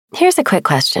Here's a quick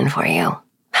question for you.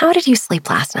 How did you sleep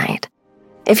last night?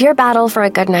 If your battle for a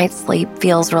good night's sleep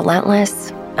feels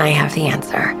relentless, I have the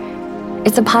answer.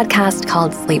 It's a podcast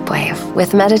called Sleepwave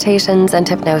with meditations and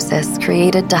hypnosis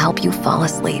created to help you fall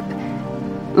asleep.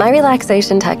 My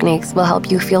relaxation techniques will help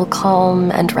you feel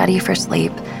calm and ready for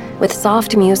sleep with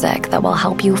soft music that will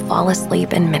help you fall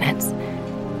asleep in minutes.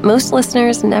 Most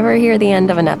listeners never hear the end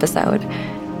of an episode.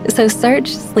 So search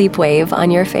Sleepwave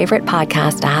on your favorite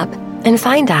podcast app and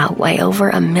find out why over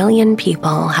 1 million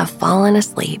people have fallen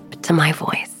asleep to my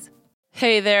voice.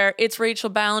 Hey there, it's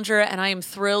Rachel Ballinger, and I am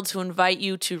thrilled to invite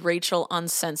you to Rachel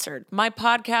Uncensored, my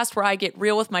podcast where I get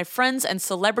real with my friends and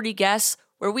celebrity guests,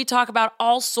 where we talk about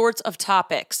all sorts of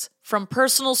topics. From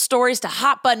personal stories to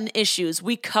hot-button issues,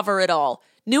 we cover it all.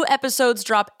 New episodes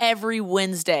drop every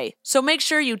Wednesday, so make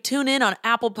sure you tune in on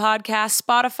Apple Podcasts,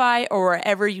 Spotify, or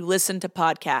wherever you listen to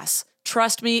podcasts.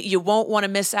 Trust me, you won't want to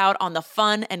miss out on the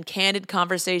fun and candid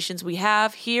conversations we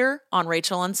have here on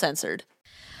Rachel Uncensored.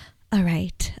 All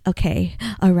right. Okay.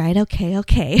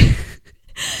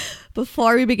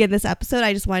 Before we begin this episode,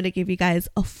 I just wanted to give you guys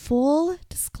a full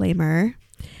disclaimer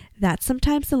that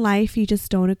sometimes in life you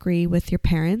just don't agree with your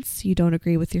parents, you don't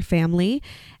agree with your family,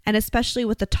 and especially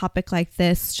with a topic like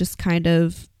this, just kind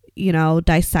of,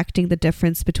 dissecting the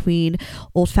difference between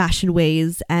old-fashioned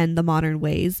ways and the modern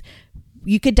ways.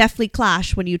 You could definitely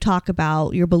clash when you talk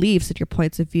about your beliefs and your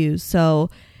points of view. So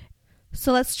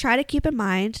let's try to keep in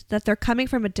mind that they're coming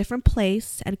from a different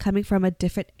place and coming from a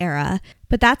different era.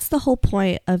 But that's the whole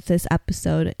point of this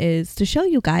episode, is to show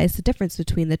you guys the difference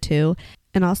between the two.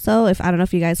 And also, I don't know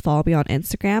if you guys follow me on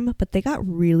Instagram, but they got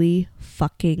really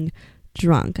fucking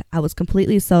drunk. I was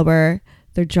completely sober.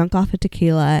 They're drunk off of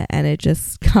tequila and it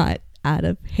just got out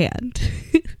of hand.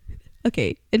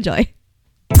 Okay, enjoy.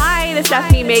 Hi, this is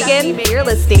Stephanie Megan. You're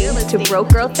listening to Broke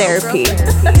Girl Therapy.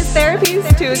 Because therapy is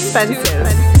too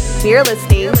expensive. You're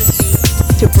listening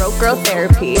to Broke Girl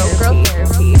Therapy.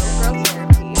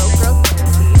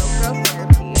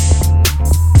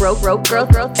 Broke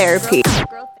Girl Therapy.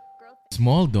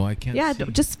 Small though, I can't see.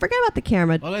 Just forget about the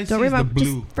camera. All I Don't see remember. is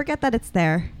the blue. Just forget that it's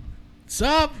there. What's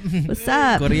up? What's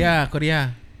up?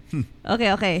 Korea.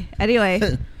 Okay.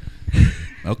 Anyway.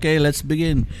 Okay, let's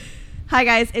begin. Hi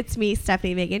guys, it's me,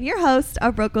 Stephanie Megan, your host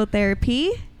of Broke Girl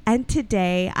Therapy, and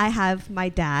today I have my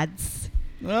dads.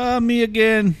 Me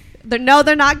again. They're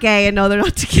not gay, and no, they're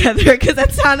not together, because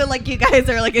that sounded like you guys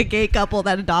are like a gay couple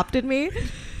that adopted me.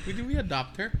 Did we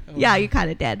adopt her? Oh. Yeah, you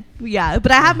kind of did. Yeah,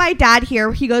 but I have my dad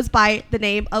here. He goes by the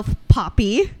name of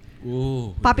Poppy.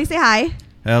 Ooh. Poppy, say hi.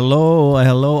 Hello,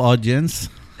 audience.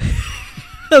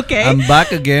 Okay. I'm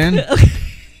back again.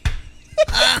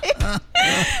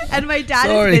 And my dad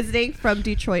Sorry. is visiting from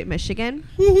Detroit, Michigan.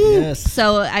 Yes.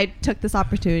 So I took this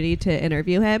opportunity to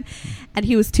interview him, and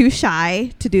he was too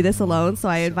shy to do this alone. So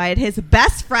I invited his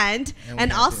best friend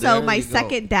and also my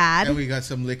second dad. And we got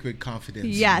some liquid confidence.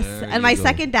 Yes, There and my you go.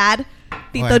 second dad, I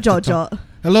Tito have to Jojo. talk.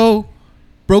 Hello,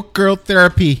 Broke Girl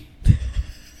Therapy.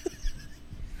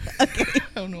 Okay. I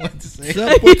don't know what to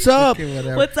say. What's up? Okay,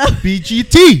 whatever. What's up?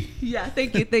 BGT. Yeah,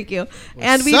 thank you.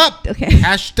 What's up? Okay.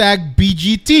 Hashtag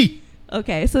BGT.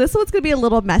 Okay, so this one's gonna be a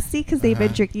little messy because they've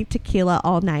been drinking tequila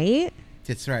all night,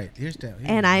 That's right. Here's that.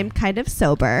 and I'm kind of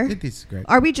sober. It is great.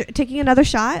 Are we taking another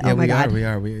shot? Yeah, Oh my god. we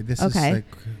are. This is Okay. like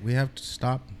we have to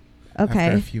stop. Okay.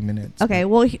 After a few minutes. Okay,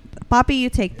 well, Poppy, you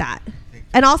take that.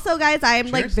 And also, guys, I am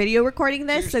like Cheers. video recording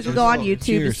this, so you can Cheers. go on Oh, YouTube to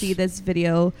cheers. see this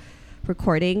video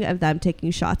recording of them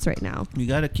taking shots right now. We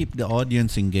gotta keep the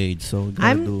audience engaged, so we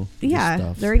gotta do this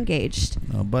stuff. They're engaged.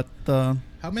 But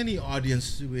How many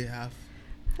audience do we have?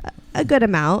 A good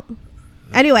amount.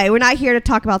 Anyway, we're not here to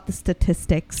talk about the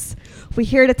statistics. We're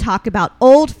here to talk about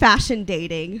old-fashioned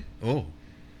dating. Oh,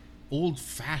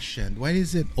 old-fashioned. Why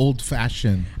is it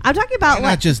old-fashioned? I'm talking about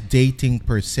Why not just dating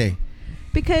per se?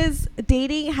 because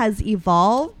dating has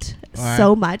evolved Alright.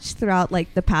 so much throughout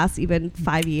like the past even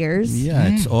 5 years. yeah,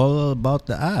 it's all about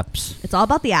the apps. It's all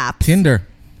about the apps. Tinder.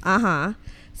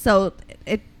 So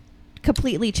it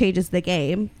completely changes the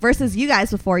game. Versus you guys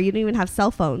before, you didn't even have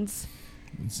cell phones.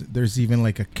 There's even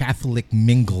like a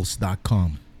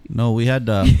CatholicMingles.com. No, we had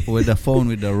with the phone,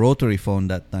 with the rotary phone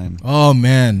that time. Oh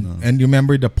man! No. And you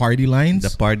remember the party lines?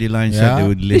 The party line Yeah. said they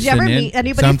would Did you listen ever in. meet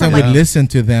anybody Sometimes from we'd like? listen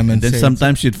to them and And then say,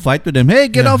 sometimes you'd fight with them. Hey,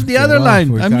 get Yeah, off the get other off.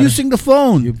 line. We I'm gotta- using the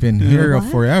phone. "You've been here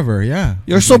What? forever." Yeah,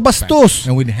 You're We'd so like that. bastos.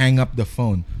 And we'd hang up the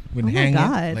phone. We'd Oh my hang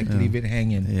God. it, like Yeah. leave it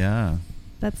hanging. Yeah.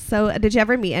 That's so. Did you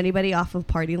ever meet anybody off of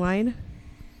Party Line?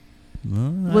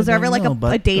 Well, Was I there ever don't like know, a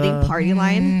but, dating party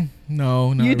line?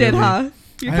 No, not You did, really. huh?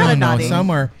 You're I kind of don't know. nodding. Some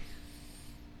are.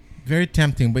 very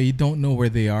tempting, but you don't know where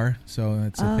they are, so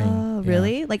that's the thing. Oh,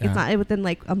 really? Like it's not within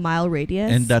like a mile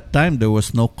radius. And that time there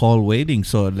was no call waiting.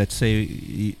 So let's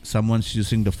say someone's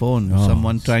using the phone,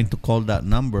 someone trying to call that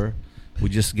number, we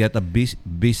just get a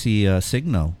busy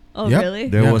signal. Oh, Yep. really?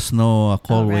 There was no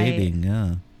call right. waiting.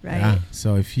 Yeah. Right. Yeah.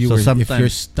 So if So you're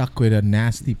stuck with a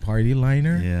nasty party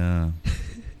liner, Yeah.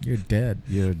 you're dead.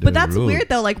 But that's weird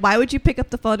though. Like, why would you pick up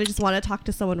the phone and just want to talk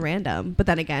to someone random? But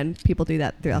then again, people do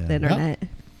that throughout the internet.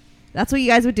 That's what you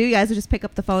guys would do. You guys would just pick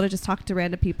up the phone and just talk to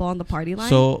random people on the party line.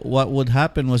 So what would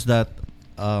happen was that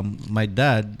my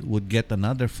dad would get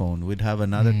another phone. We'd have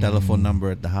another telephone number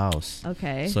at the house.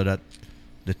 Okay. So that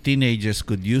the teenagers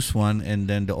could use one and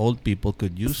then the old people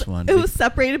could use one. It was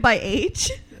separated by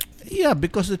age. Yeah,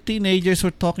 because the teenagers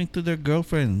were talking to their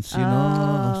girlfriends, you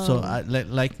know. So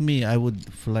like me, I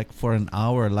would for an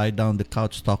hour lie down the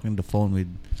couch talking the phone with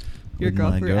Your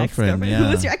girlfriend, my girlfriend. ex-girlfriend. Yeah. Who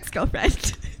was your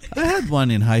ex-girlfriend? I had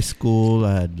one in high school.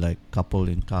 I had like a couple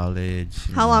in college.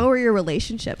 How long were your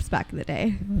relationships back in the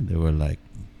day? They were like,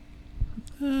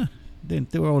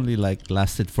 they were only like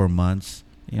lasted for months.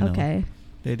 You know. Okay.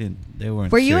 They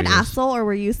weren't. Were you an serious. asshole or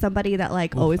were you somebody that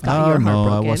like always got your heart no,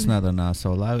 broken? I was not an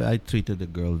asshole. I treated the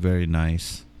girl very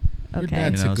nice. Your Okay.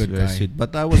 dad's You know, a good very guy. sweet.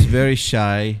 But I was very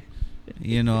shy.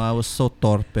 You know, I was so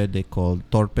torpe. They called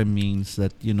torpe means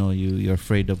that you're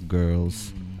afraid of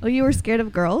girls. Oh, you were scared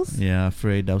of girls? Yeah,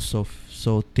 afraid. I was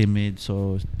so timid,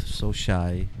 so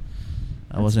shy.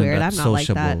 I That's wasn't weird. that I'm not like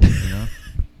sociable. that. You know?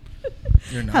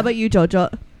 You're not. How about you,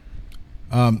 Jojo?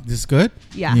 This is good?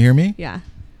 Yeah. Can you hear me? Yeah.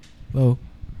 Hello.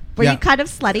 Were you kind of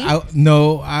slutty?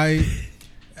 No,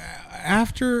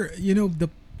 after, the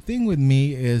thing with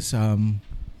me is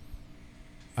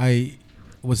I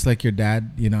was like your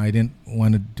dad, I didn't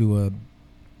want to do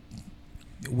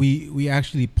we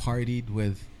actually partied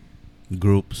with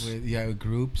Groups.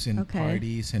 groups and Okay.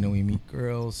 parties, and then we meet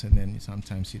girls, and then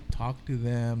sometimes you talk to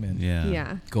them and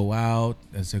Yeah. go out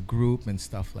as a group and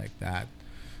stuff like that.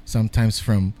 Sometimes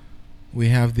we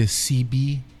have this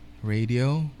CB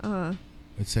radio.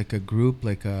 It's like a group,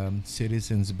 like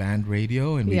Citizens Band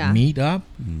Radio, and we Yeah. meet up.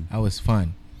 That was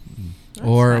fun.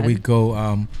 Or fun. we go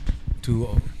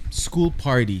to school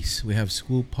parties. We have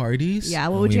school parties. Yeah.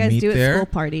 What and would we you guys meet do there. at school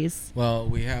parties? Well,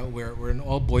 we're an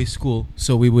all boys school,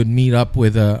 so we would meet up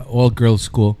with a all girls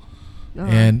school,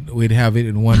 and we'd have it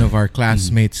in one of our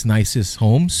classmates' nicest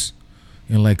homes,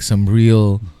 in like some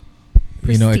real,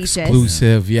 Prestigious.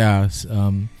 exclusive,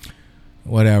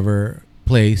 whatever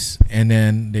place. And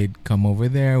then they'd come over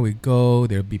there. We'd go.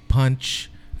 There'd be punch.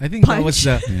 I think that was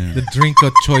Punch. the drink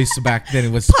of choice back then.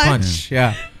 It was punch.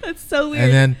 Yeah. That's so weird.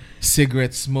 And then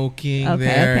cigarette smoking Okay,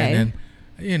 there, okay. and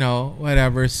then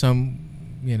whatever, some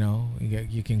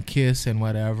you can kiss and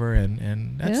whatever,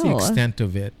 and that's the Ew. extent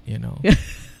of it,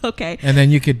 okay. And then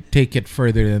you could take it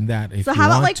further than that if So you how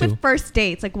about want like to. with first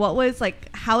dates? Like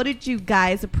how did you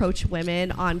guys approach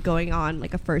women on going on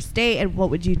like a first date, and what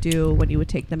would you do when you would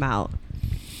take them out?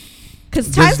 Because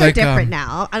There's times are like, different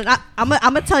now. I'm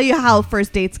gonna tell you how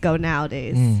first dates go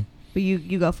nowadays. But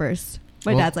you go first.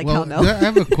 My dad's like, hell no. I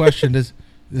have a question. Does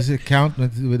it count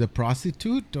with a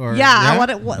prostitute or yeah, I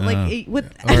want it with or any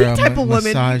a type of woman.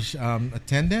 massage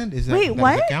attendant? Is that Wait, does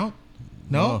what? it count?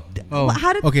 No. Oh.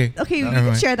 How did? Okay. Okay, you Never can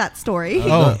mind. share that story.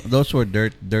 Oh. Those were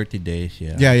dirty days.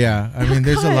 Yeah. Yeah. I mean,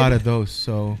 there's a God. lot of those.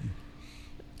 So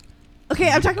Okay,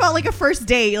 I'm talking about like a first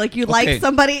date. Like you like Okay.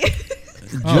 somebody.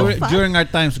 During our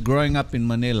times growing up in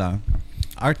Manila,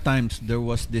 there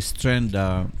was this trend.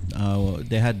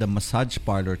 They had the massage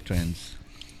parlor trends.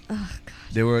 Oh, God.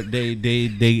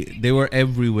 They were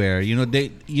everywhere.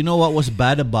 You know what was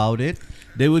bad about it?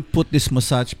 They would put these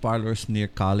massage parlors near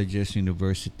colleges,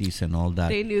 universities, and all that.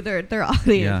 They knew their audience.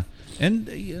 Yeah, and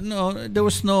there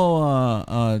was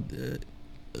no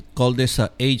call this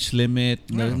a age limit.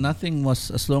 No. Nothing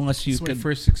was, as long as you it's my could.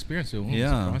 first experience with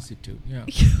Yeah. a prostitute. Yeah.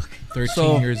 13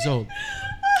 So- years old.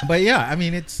 But yeah, I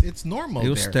mean, it's normal. It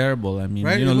was there. terrible. I mean,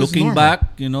 Right? It was looking normal. back,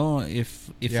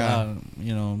 if Yeah.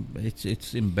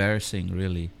 it's embarrassing,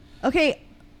 really. Okay.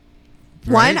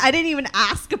 Right? One, I didn't even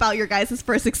ask about your guys'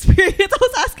 first experience. I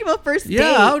was asking about first date.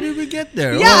 Yeah, how did we get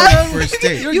there? Yeah. Well, first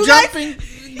date. You're You guys-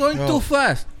 jumping, going Oh. too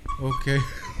fast. Okay.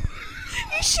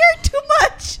 You shared too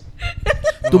much.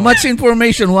 Too much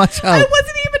information. Watch I out.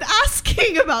 wasn't even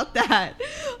asking about that.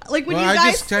 Like when Well, you I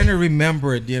guys just trying to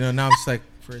remember it. Now it's like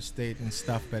first date and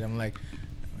stuff. But I'm like,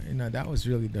 that was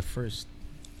really the first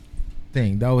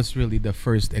thing. That was really the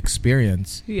first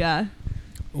experience. Yeah.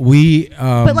 We.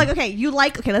 But like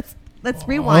let's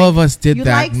rewind. all of us did you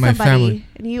that liked in my somebody family.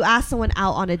 and you asked someone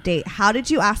out on a date. How did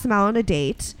you ask them out on a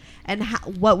date? And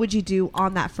what would you do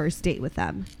on that first date with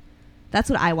them? That's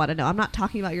what I want to know. I'm not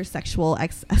talking about your sexual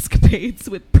escapades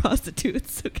with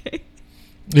prostitutes, okay?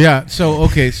 Yeah. So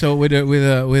okay. So with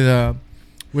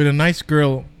a nice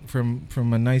girl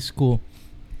from a nice school,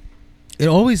 it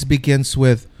always begins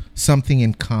with something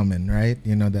in common, right?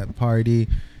 You know, that party,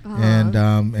 and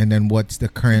then what's the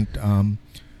current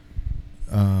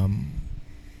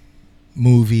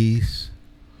movies.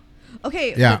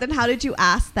 Okay, Yeah. but then how did you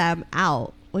ask them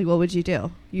out? Like, what would you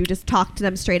do? You just talk to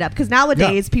them straight up? Because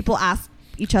nowadays people ask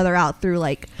each other out through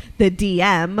like the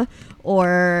DM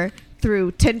or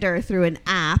through Tinder, through an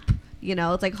app. You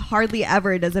know, it's like hardly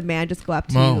ever does a man just go up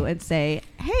to you and say,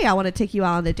 "Hey, I want to take you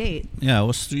out on a date." Yeah, it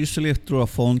was usually through a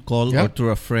phone call or through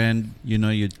a friend. You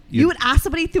know, you would ask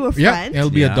somebody through a Yeah, friend.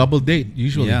 it'll be a double date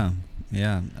usually. Yeah.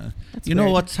 That's You know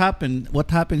weird. what's happened?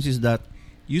 What happens is that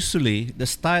usually the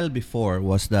style before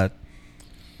was that,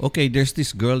 okay, there's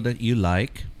this girl that you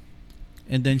like,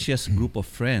 and then she has a group of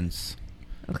friends.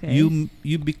 Okay.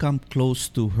 You become close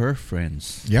to her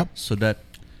friends. Yep. So that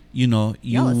you know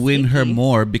you Y'all are win her sneaky.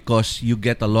 more because you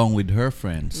get along with her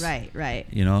friends. Right.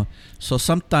 You know. So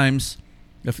sometimes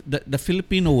the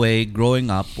Filipino way growing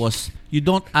up was you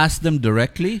don't ask them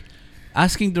directly.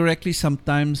 Asking directly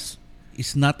sometimes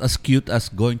is not as cute as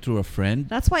going through a friend.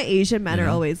 That's why Asian men You are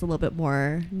know? always a little bit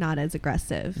more not as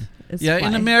aggressive. is Yeah,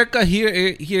 in why. America here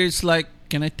it's like,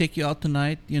 can I take you out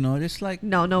tonight? You know, it's like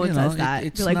No one you know, says that.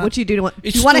 it's They're like, not- what you do?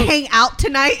 it's You want to too- hang out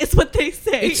tonight? Is what they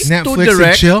say. It's too Netflix and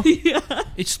direct. chill.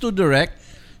 It's too direct.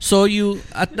 So you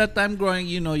at that time growing,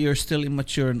 you know, you're still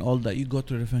immature and all that. You go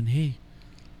to the friend, hey,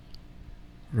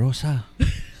 Rosa,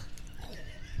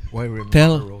 Why remember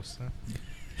Tell- Rosa?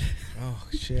 Oh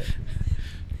shit!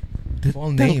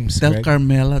 All names. Tell Greg.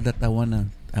 Carmela that I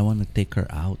wanna take her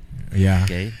out. Yeah.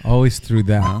 Okay. Always through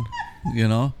that. Huh? You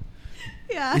know,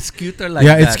 Yeah. it's cuter like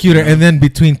yeah, that. it's cuter. you know? And then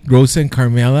between Rosa and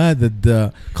Carmela,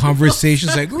 the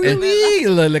conversations like, really?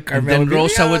 Like And Carmela then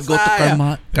Rosa would go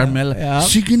to Carmela. Yeah.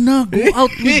 Sige na, go out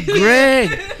with Greg.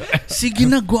 Sige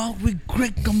na, go out with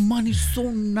Greg. Come on, he's so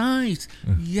nice.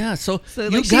 Yeah, so So, you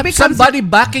like, she got becomes somebody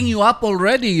backing you up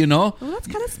already, you know. Well, that's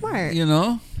kind of smart. You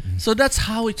know, so that's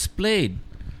how it's played,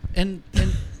 and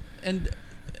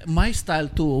my style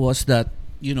too was that,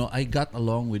 you know, I got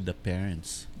along with the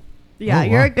parents. Yeah,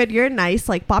 Oh, you're nice.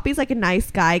 Like Poppy's like a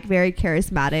nice guy, very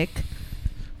charismatic.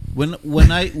 When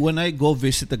I go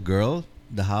visit a girl,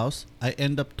 the house, I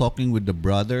end up talking with the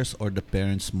brothers or the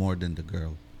parents more than the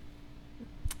girl.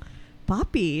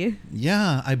 Poppy.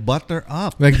 Yeah, I butter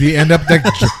up. Like they end up like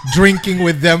drinking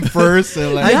with them first.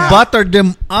 And like, I butter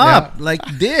them up like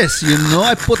this, you know.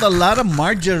 I put a lot of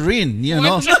margarine, you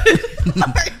know,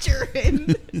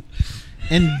 Margarine.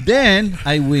 and then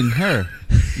I win her.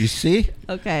 You see?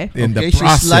 Okay. in the Okay, she's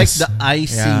like process. the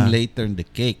icing Yeah. later in the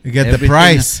cake. You get the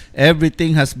price.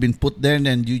 Everything has been put there, and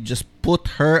then you just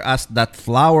put her as that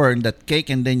flour in that cake,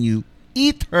 and then you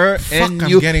eat her and I'm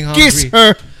you getting kiss hungry.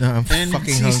 her, No, I'm and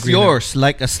fucking she's hungry now. yours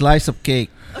like a slice of cake.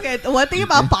 Okay, the one thing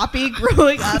about Poppy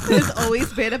growing up has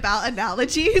always been about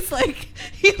analogies. Like,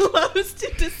 he loves to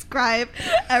describe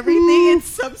everything in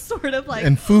some sort of like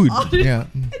And food, odd, yeah.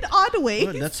 in odd ways.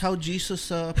 Well, that's how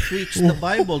Jesus preached the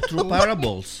Bible through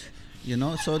parables. You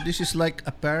know, so this is like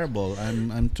a parable.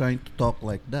 I'm trying to talk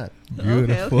like that.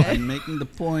 Beautiful. Okay. I'm making the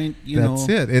point. You That's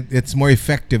know, it. It's more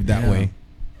effective that Yeah. way.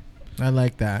 I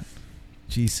like that.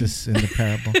 Jesus in the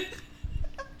parable.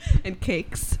 And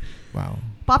cakes. Wow.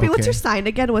 Poppy, what's Okay. your sign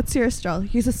again? What's your astrology?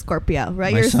 He's a Scorpio,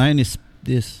 right? my You're sign is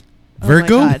this. Oh my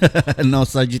Virgo? God. No,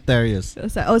 Sagittarius.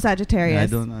 Sagittarius. I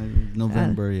don't.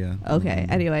 November. Yeah. Okay.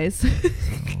 Mm. Anyways.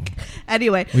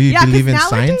 Anyway. Well, you 'cause believe in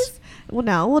nowadays- signs? Well,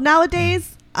 no. Well,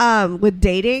 nowadays, with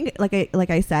dating, like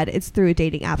I said, it's through a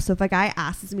dating app. So if a guy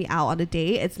asks me out on a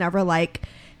date, it's never like,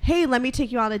 "Hey, let me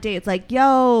take you on a date." It's like,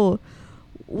 "Yo,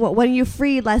 when are you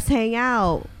free? Let's hang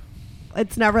out."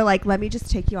 It's never like, "Let me just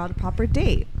take you on a proper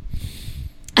date."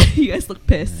 You guys look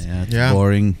pissed. Yeah, it's Yeah.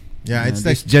 boring. Yeah, it's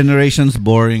this like- generation's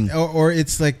boring. Or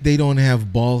it's like they don't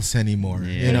have balls anymore.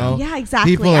 Yeah. You know? Yeah,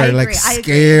 exactly. People I are like agree. I agree.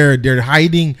 scared. They're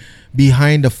hiding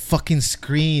behind a fucking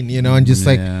screen, you know, and just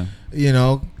like, Yeah. you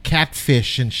know,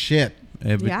 catfish and shit.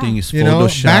 Everything Yeah. is You know,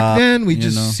 Photoshop. back then we you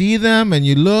just know. see them and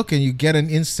you look and you get an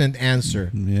instant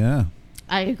answer. Yeah.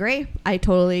 I agree. I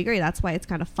totally agree. That's why it's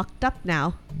kind of fucked up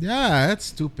now. Yeah, that's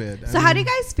stupid. So how do you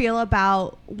guys feel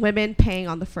about women paying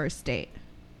on the first date?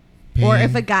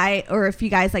 guys Or if you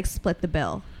guys like split the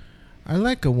bill I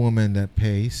like a woman that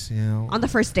pays, you know. on the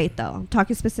first date though. I'm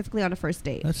talking specifically on a first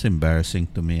date. That's embarrassing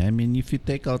to me. I mean, if you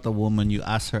take out a woman, you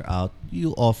ask her out,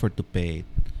 you offer to pay it.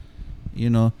 You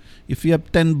know, if you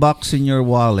have $10 in your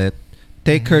wallet,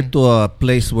 take her to a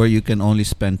place where you can only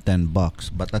spend $10,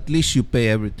 but at least you pay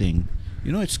everything.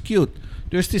 You know, it's cute.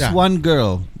 There's this Yeah. one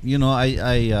girl, you know, I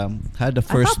had the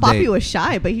I first thought Bobby date. was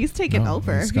shy, but he's taken No,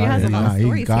 over. he's He got has it. a lot of Yeah, he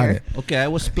stories got here. it. Okay, I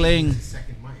was playing.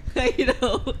 You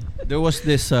know. There was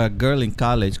this girl in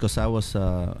college because I was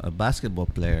a basketball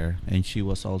player, and she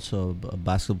was also a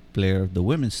basketball player of the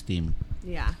women's team.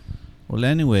 Yeah. Well,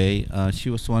 anyway, she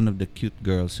was one of the cute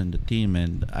girls in the team,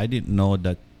 and I didn't know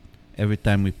that every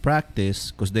time we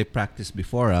practice, because they practiced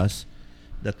before us,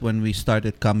 that when we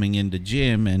started coming in the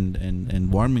gym and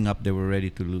warming up, they were ready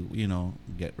to, you know,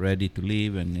 get ready to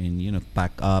leave and you know,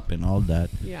 pack up and all that.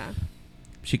 Yeah.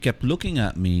 She kept looking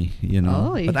at me, you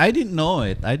know, Oy. but I didn't know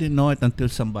it. I didn't know it until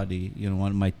somebody, you know, one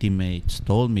of my teammates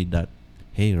told me that,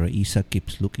 hey, Raisa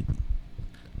keeps looking.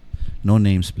 No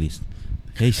names, please.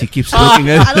 Hey, she keeps looking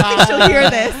I at. don't think she'll hear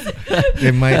this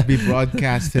It might be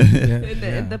broadcasted. Yeah,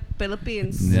 in the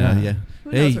Philippines. Yeah, yeah.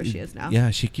 Who knows where she is now? Yeah,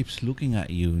 she keeps looking at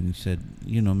you, and he said,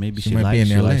 you know, maybe She she might be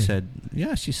likes in you. I LA. said,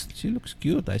 yeah, she looks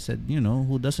cute. I said, you know,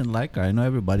 who doesn't like her? I know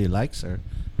everybody likes her.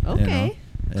 Okay.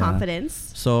 Yeah.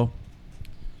 Confidence. So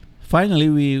finally,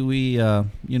 we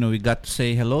you know, we got to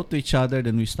say hello to each other.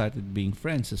 Then we started being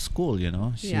friends at school. You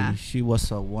know, she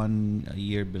was 1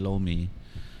 year below me,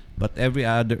 but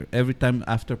every time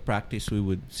after practice we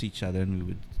would see each other and we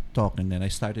would talk. And then I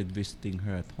started visiting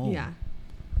her at home. Yeah.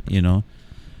 You know,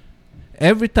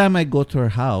 every time I go to her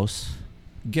house,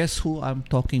 guess who I'm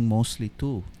talking mostly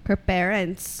to? Her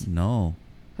parents. No,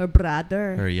 Her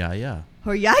brother. her yaya.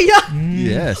 Her yaya.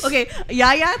 Yes. Okay,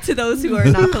 yaya, to those who are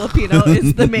not Filipino,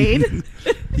 is the maid.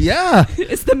 Yeah.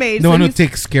 It's the maid. The So one who he's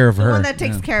takes care of the her. one that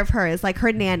takes Yeah. care of her is like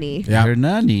her nanny. Yeah. Her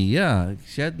nanny, yeah.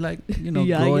 She had like, you know,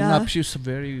 Yeah, growing yeah. up, she was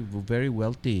very, very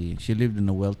wealthy. She lived in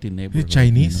a wealthy Is neighborhood. it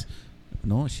Chinese? You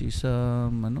know? No, she's,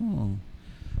 ano,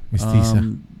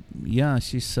 Mestiza. yeah,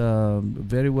 she's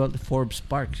very wealthy. Forbes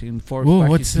Park. In Forbes Oh, Park.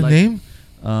 what's it's the like, name?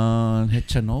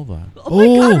 Hechanova. Oh my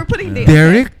God, we're putting names.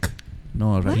 Derek?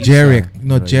 No, Raisa. Jeric.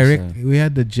 No, Raisa. Jeric. We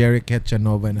had the Jeric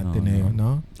Hechanova in No, Ateneo,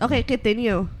 no? Okay,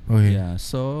 continue. Okay. Yeah,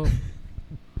 so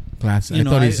Class. you I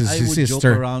know, thought I it's his would joke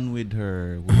sister. around with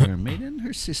her maid and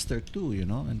her sister too, you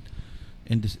know, and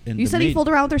You the said he maid- fooled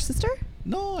around with her sister?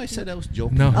 No, I said I was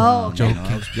joking. No. around, Oh, okay. you know,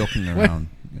 I was joking around,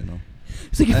 you know.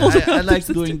 So he fooled around I with her like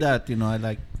sister. doing that, you know. I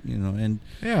like, you know, and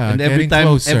Yeah, and every getting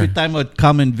closer. time I'd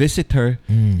come and visit her,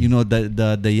 Mm. you know,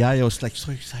 the yaya was like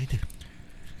so excited.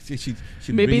 She'd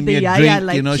Maybe bring the me a yaya drink, you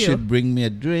liked know. you. She'd bring me a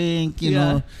drink, you Yeah.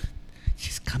 know.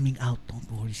 She's coming out. Don't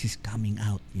worry, she's coming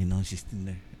out. You know, she's in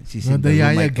there. She's No, in the room.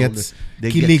 yaya I told gets her.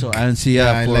 They kilig. get so antsy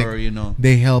Yeah, for like- you know.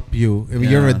 They help you. If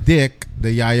you're a Yeah. dick,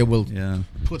 the yaya will Yeah.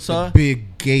 put So, the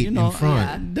big gate you know, in front.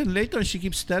 yeah. Then later she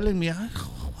keeps telling me,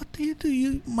 "What do you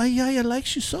do? My yaya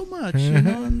likes you so much, you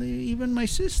know, and even my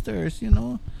sisters, you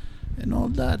know, and all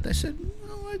that." I said,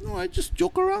 "No, I just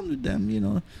joke around with them, you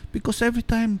know, because every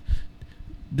time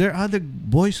there are other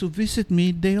boys who visit me,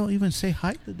 they don't even say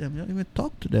hi to them, they don't even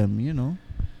talk to them, you know."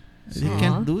 They Aw.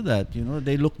 can't do that, you know.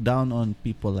 They look down on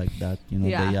people like that, you know.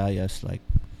 Yeah. The yayas, like,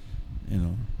 you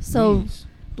know. So- please.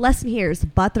 Lesson here is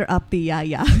butter up the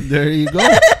yaya. There you go.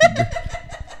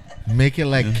 Make it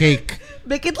like cake.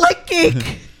 Make it like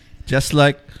cake. Just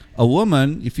like a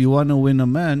woman, if you want to win a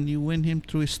man, you win him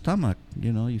through his stomach.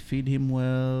 You know, you feed him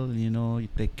well, you know, you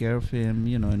take care of him,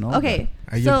 you know, and all Okay.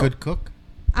 Are you so a good cook?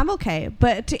 I'm okay.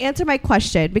 But to answer my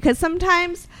question, because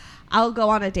sometimes I'll go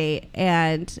on a date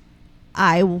and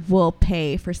I will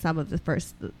pay for some of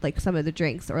the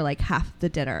drinks or like half the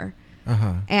dinner.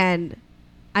 Uh-huh. And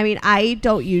I mean, I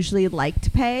don't usually like to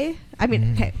pay. I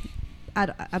mean, okay,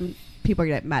 I'm people are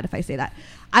gonna get mad if I say that.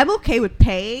 I'm okay with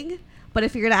paying, but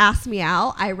if you're gonna ask me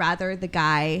out, I rather the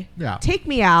guy Yeah. take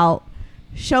me out,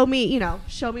 show me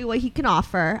what he can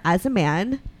offer as a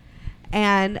man,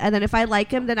 and then if I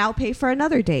like him, then I'll pay for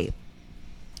another date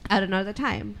at another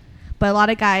time. But a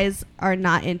lot of guys are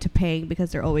not into paying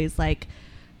because they're always like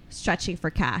stretching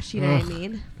for cash. You know what I Ugh.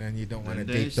 mean? Then you don't want to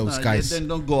Then date it's those not- guys. Then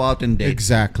don't go out and date.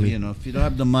 Exactly. You know, if you don't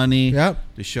have the money Yep.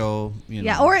 to show, you know.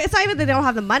 Yeah, or it's not even that they don't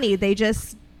have the money; they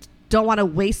just don't want to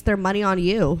waste their money on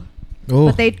you. Oh,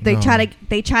 But they no. try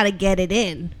to get it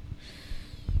in.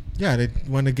 Yeah, they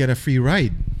want to get a free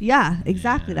ride. Yeah,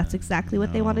 exactly. Yeah, That's exactly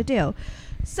what they no. want to do.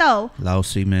 So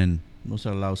Lousy men. Those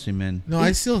are lousy men. No,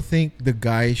 I still think the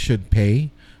guy should pay,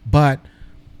 but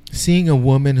seeing a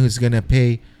woman who's gonna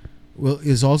pay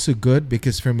is also good,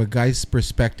 because from a guy's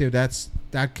perspective,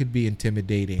 that could be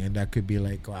intimidating, and that could be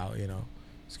like, wow, you know,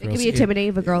 this it can girl's be intimidating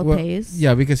if a girl well, pays.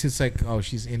 Yeah, because it's like, oh,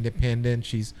 she's independent.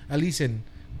 She's at least in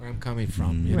where I'm coming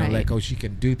from. You know, Right. like, oh, she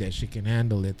can do this. She can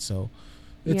handle it. So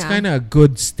it's Yeah. kind of a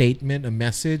good statement, a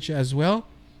message as well.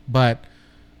 But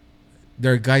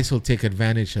there are guys who'll take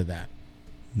advantage of that.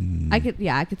 I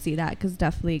could see that because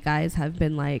definitely guys have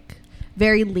been like,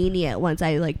 very lenient once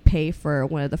I like pay for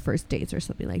one of the first dates or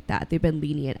something like that. They've been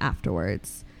lenient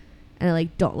afterwards, and I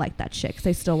like don't like that shit because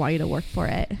I still want you to work for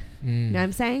it. You know what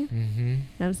I'm saying? Mm-hmm. You know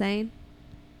what I'm saying?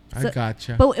 I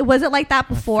gotcha. But it wasn't like that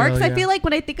before, because I ya. feel like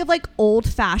when I think of like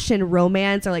old-fashioned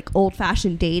romance or like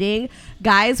old-fashioned dating,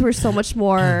 guys were so much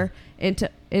more into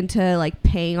like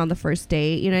paying on the first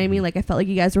date. You know what I mean? Like I felt like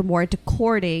you guys were more into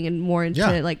courting and more into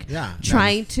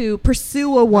trying to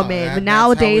pursue a woman. But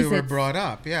nowadays that's how we were brought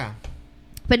up. Yeah.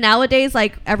 But nowadays,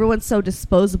 like everyone's so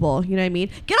disposable. You know what I mean?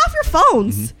 Get off your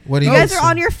phones. What do You you guys mean? are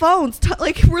on your phones.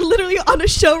 Like we're literally on a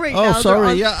show right now. Oh,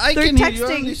 sorry. They're I they're can hear you.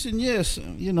 texting. Listen, yes.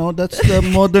 You know, that's the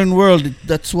modern world.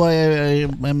 That's why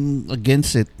I'm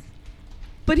against it.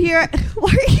 But here,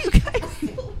 why are you guys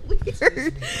so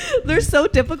weird? They're so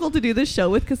difficult to do this show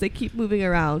with because they keep moving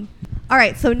around. All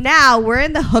right, so now we're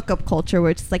in the hookup culture,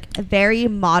 which is like a very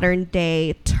modern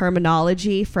day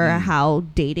terminology for how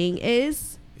dating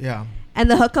is. Yeah. And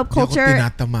the hookup culture.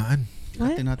 Tinatamaan.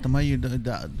 What?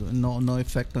 No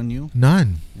effect on you.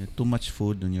 None. Too much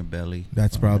food in your belly.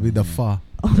 That's probably the pho.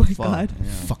 Oh my Fuck, God.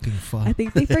 yeah. Fucking pho. I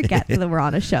think they forget that we're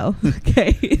on a show.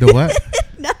 Okay. The what?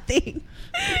 Nothing.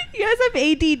 You guys have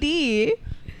ADD.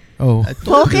 Oh. I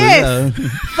told you,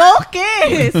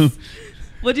 Focus.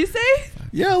 What'd you say?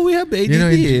 yeah, we have ADD. You know,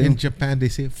 in Japan, they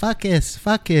say, focus.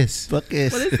 Focus. What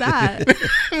is that?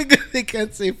 Because they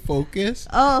can't say focus.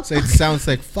 Oh. So it sounds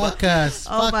like focus.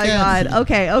 Oh my God.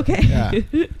 Okay. Yeah.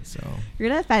 So. You're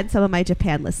going to offend some of my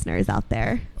Japan listeners out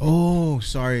there. Oh,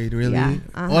 sorry. Really? Yeah,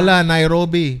 uh-huh. Hola,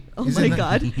 Nairobi. Oh Is my it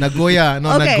God. Nagoya.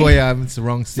 No, Okay. Nagoya. It's the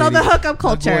wrong city. So the hookup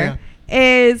culture Nagoya.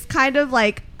 is kind of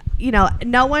like, you know,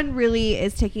 no one really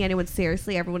is taking anyone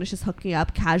seriously. Everyone is just hooking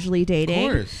up, casually dating.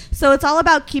 Of course. So it's all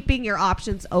about keeping your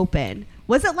options open.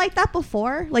 Was it like that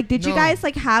before? Like, did you No. guys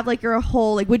like have like your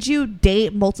whole, like, would you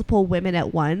date multiple women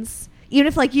at once? Even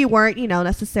if like you weren't, you know,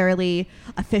 necessarily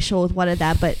official with one of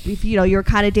them, but if you know you were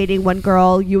kind of dating one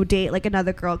girl, you would date like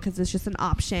another girl because it's just an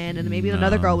option, and maybe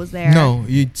another girl was there. No,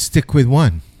 you'd stick with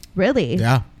one. Really?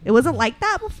 Yeah. It wasn't like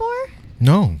that before.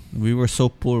 No. We were so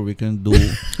poor, we can do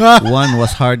one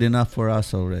was hard enough for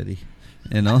us already.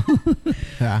 You know?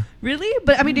 Yeah. Really?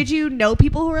 But I mean, did you know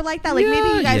people who were like that? Like maybe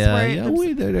you guys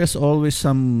weren't. Yeah. There's always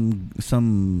some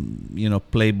you know,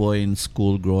 playboy in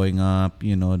school growing up,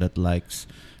 you know, that likes,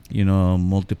 you know,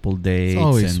 multiple dates. It's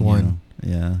always and, one.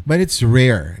 You know, yeah. But it's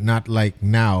rare, not like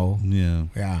now. Yeah.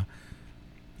 Yeah.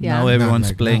 Yeah. Now everyone's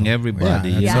like playing now. everybody.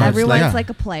 Yeah, you Yeah, know, it's everyone's like- like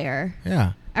a player.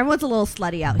 Yeah. Everyone's a little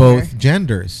slutty out Both here.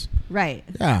 genders. Right.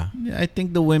 Yeah. Yeah, I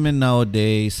think the women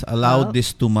nowadays allow Oh.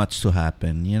 this too much to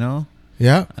happen, you know?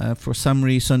 Yeah. For some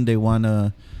reason, they want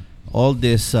to all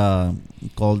this,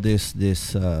 call this,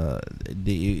 the,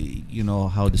 you know,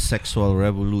 how the sexual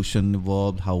revolution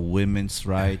evolved, how women's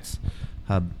rights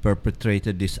have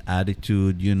perpetrated this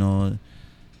attitude, you know.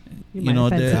 You might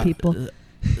offend some people.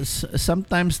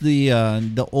 Sometimes the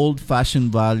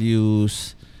old-fashioned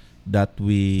values that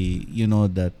we, you know,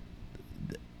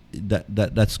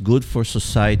 that's good for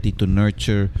society to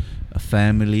nurture a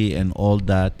family and all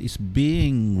that is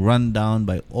being run down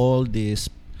by all this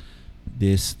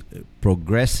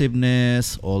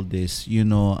progressiveness, all this, you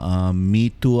know, Me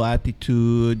Too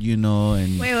attitude, you know,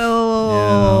 and Wait.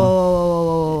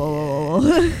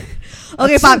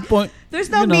 Okay, at some Bob. point, There's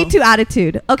no you know, Me Too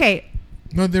attitude. Okay.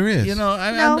 No, there is. You know,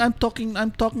 No. I'm talking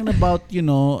about, you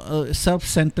know,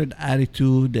 self-centered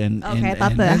attitude and Okay, I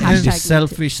thought the and hashtag Me Too.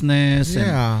 selfishness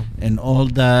Yeah. and all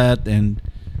that, and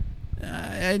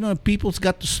I know people's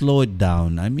got to slow it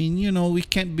down. I mean, you know, we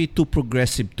can't be too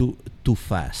progressive too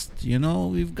fast. You know,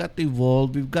 we've got to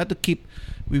evolve. We've got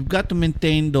to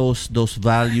maintain those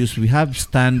values. We have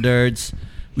standards.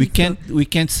 We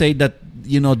can't say that,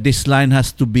 you know, this line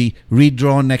has to be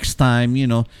redrawn next time. You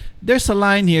know, there's a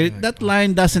line here. That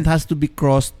line doesn't has to be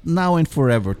crossed now and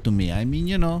forever. To me, I mean,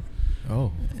 you know.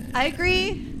 Oh. I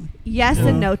agree. Yes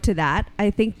and no to that.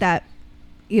 I think that,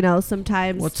 you know,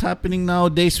 sometimes. What's happening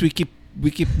nowadays? We keep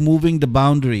moving the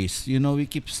boundaries. You know, we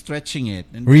keep stretching it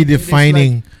and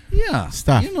Redefining stuff.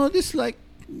 stuff. You know, this like,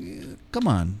 come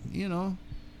on. You know,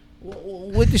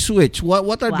 with the switch.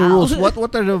 What are the rules? What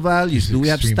are the values? Do we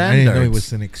have Extreme. standards? I didn't know it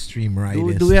was an extreme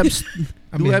rightist. Do we have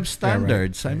I do we mean, have yeah,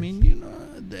 standards? right. I mean, you know,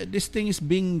 this thing is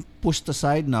being pushed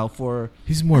aside now for.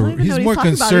 He's I more don't even know what he's more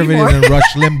talking about conservative anymore. than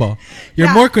Rush Limbaugh. You're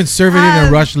Yeah. more conservative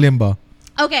than Rush Limbaugh.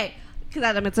 Okay. Because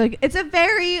Adam, it's a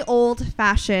very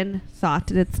old-fashioned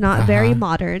thought, and it's not very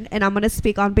modern. And I'm going to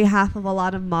speak on behalf of a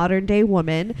lot of modern-day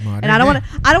women. Modern and I don't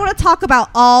day. want to talk about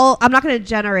all. I'm not going to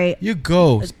generate. You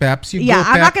go, Peps. You Yeah, go,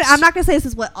 I'm Peps. not gonna say this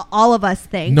is what all of us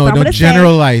think. No, but I'm don't gonna say-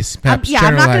 generalize, Peps.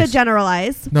 I'm not going generalize. to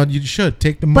generalize. No, you should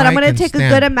take the mic. But I'm going and to take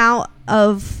stand. a good amount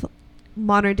of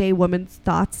modern day women's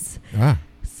thoughts. Ah.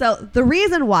 So the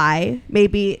reason why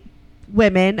maybe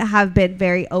women have been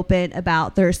very open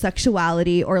about their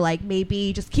sexuality, or like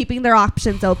maybe just keeping their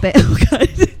options open,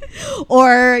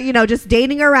 or just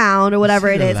dating around or whatever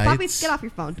it is. Poppy, get off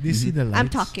your phone. Do you see the lights? I'm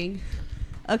talking.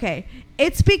 Okay,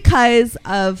 it's because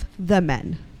of the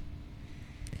men.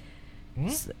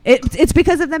 It's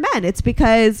because of the men. It's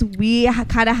because we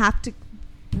kind of have to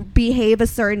behave a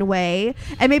certain way,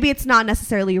 and maybe it's not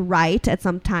necessarily right at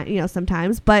some time,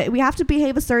 sometimes, but we have to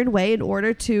behave a certain way in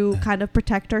order to kind of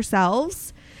protect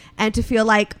ourselves and to feel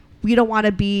like we don't want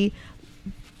to be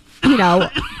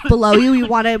below you. We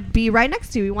want to be right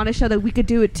next to you. We want to show that we could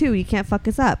do it too. You can't fuck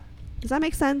us up. Does that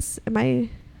make sense? I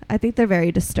think they're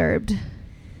very disturbed.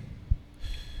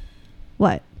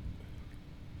 What?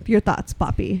 Your thoughts,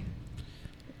 Poppy?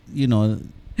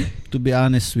 To be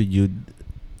honest with you,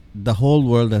 the whole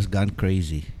world has gone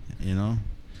crazy.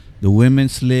 The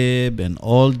women's lib and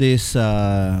all this.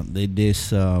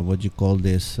 What you call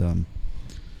this?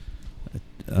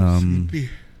 Sleepy.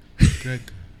 Greg,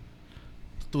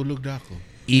 tulog na ako.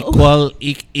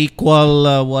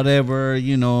 Equal, whatever.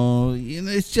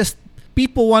 It's just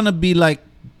people want to be like.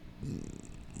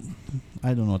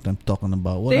 I don't know what I'm talking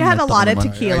about. They had a lot of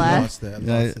tequila. I lost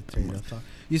the train of thought.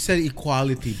 You said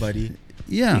equality, buddy.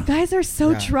 Yeah. You guys are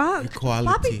so drunk.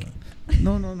 Equality.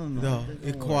 No. No,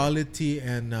 equality,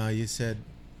 and you said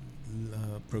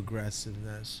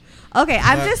progressiveness. Okay,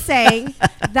 I'm just saying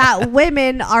that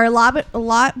women are a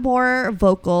lot more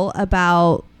vocal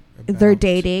about their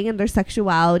dating and their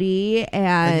sexuality,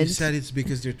 and you said it's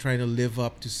because they're trying to live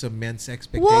up to some men's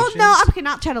expectations. Well, no, I'm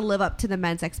not trying to live up to the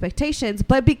men's expectations,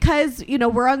 but because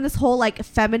we're on this whole like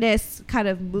feminist kind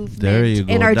of movement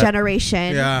in our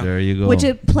generation. Yeah. There you go. Which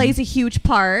it plays a huge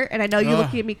part, and I know you're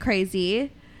looking at me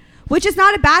crazy. Which is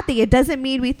not a bad thing. It doesn't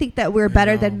mean we think that we're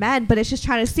better than men, but it's just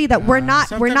trying to see that we're not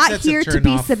here to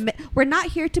be we're not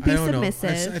here to be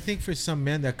submissive. I think for some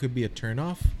men that could be a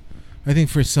turnoff. I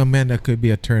think for some men that could be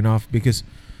a turnoff because,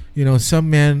 some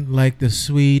men like the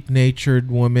sweet-natured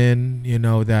woman,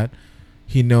 that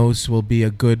he knows will be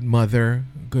a good mother,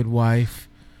 good wife,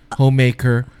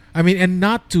 homemaker. I mean, and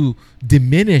not to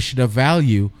diminish the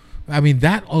value. I mean,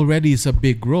 that already is a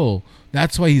big role.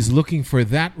 That's why he's looking for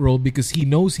that role, because he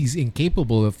knows he's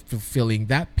incapable of fulfilling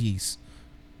that piece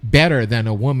better than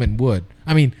a woman would.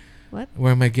 I mean, what?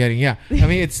 Where am I getting? Yeah. I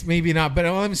mean, it's maybe not, but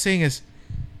all I'm saying is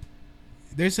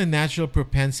there's a natural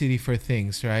propensity for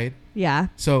things, right? Yeah.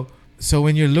 So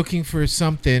when you're looking for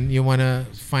something, you want to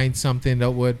find something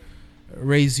that would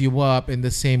raise you up in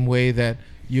the same way that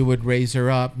you would raise her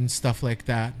up and stuff like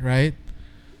that, right?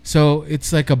 So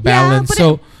it's like a balance.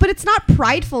 Yeah, but it's not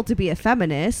prideful to be a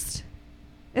feminist.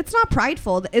 It's not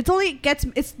prideful.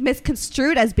 It's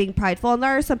misconstrued as being prideful, and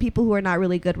there are some people who are not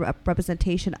really good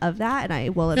representation of that, and I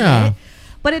will admit. Yeah.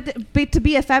 But to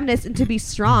be a feminist and to be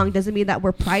strong doesn't mean that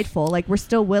we're prideful. Like, we're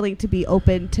still willing to be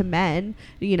open to men,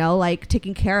 like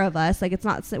taking care of us. Like, we're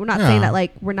not saying that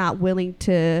like we're not willing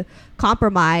to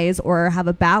compromise or have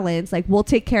a balance. Like, we'll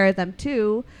take care of them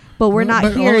too, but we're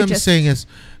not here. All I'm saying is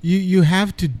you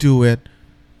have to do it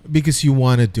because you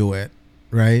want to do it,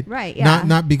 right? Right. Yeah.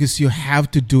 Not because you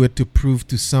have to do it to prove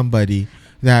to somebody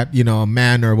that, a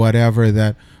man or whatever,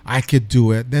 that I could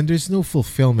do it. Then there's no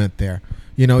fulfillment there.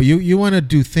 You want to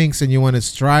do things and you want to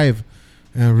strive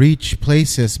and reach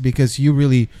places because you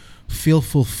really feel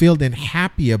fulfilled and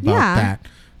happy about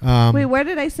that. Wait, where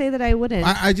did I say that I wouldn't?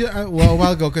 A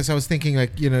while ago, because I was thinking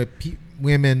like,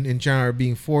 women in general are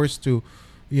being forced to,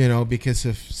 because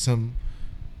of some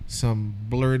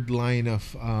blurred line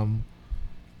of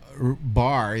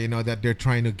bar, that they're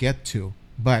trying to get to.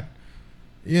 But,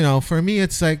 for me,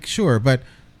 it's like, sure. But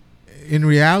in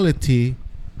reality,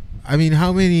 I mean,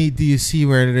 how many do you see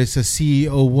where there's a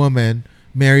CEO woman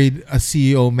married a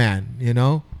CEO man,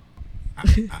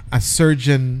 a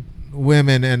surgeon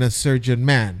woman and a surgeon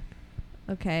man?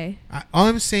 Okay. All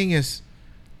I'm saying is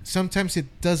sometimes it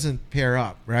doesn't pair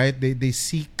up, right? They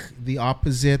seek the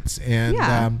opposites, and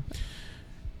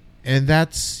and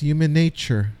that's human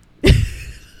nature.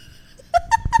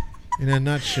 In a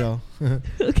nutshell.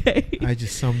 Okay. I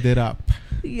just summed it up.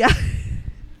 Yeah.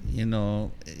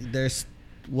 There's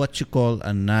what you call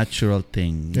a natural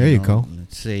thing. There you go.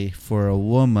 Let's say for a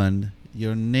woman,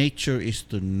 your nature is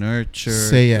to nurture,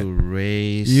 to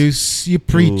raise. You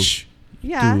preach.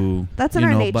 That's in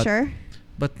our nature.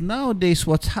 But nowadays,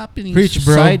 what's happening Preach, in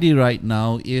society right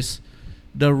now is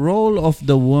the role of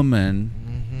the woman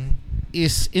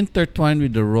is intertwined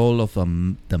with the role of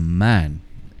the man,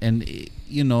 and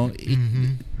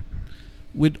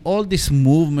with all this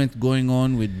movement going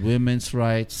on with women's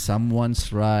rights,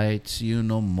 someone's rights,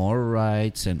 more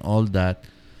rights and all that,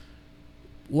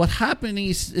 what's happening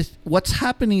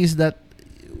is that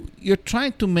you're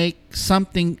trying to make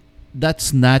something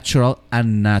that's natural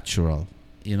unnatural.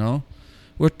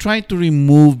 We're trying to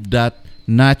remove that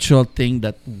natural thing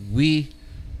that we,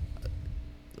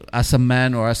 as a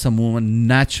man or as a woman,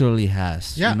 naturally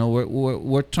has. Yeah.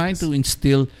 We're trying to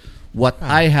instill what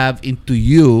I have into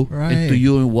you,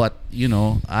 and what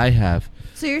I have.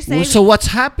 So you're saying. So what's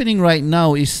happening right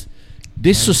now is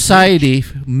this society,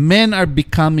 men are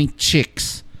becoming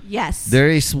chicks. Yes. There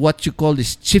is what you call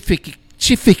this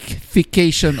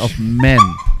chickification of men.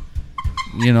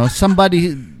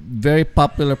 Somebody, very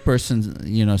popular person,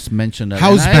 mentioned that.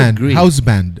 House and I band. agree. House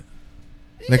band.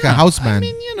 Like a house band.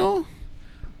 I mean, come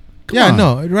Yeah, on.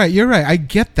 no, right. You're right. I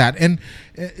get that. And,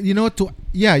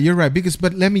 you're right.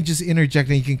 But let me just interject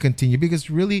and you can continue. Because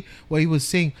really what he was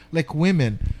saying, like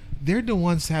women, they're the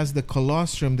ones has the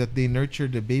colostrum that they nurture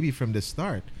the baby from the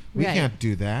start. We Right. can't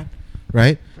do that.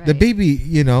 Right? The baby,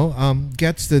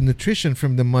 gets the nutrition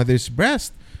from the mother's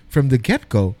breast from the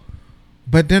get-go.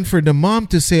 But then for the mom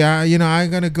to say, I'm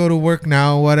going to go to work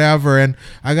now, whatever, and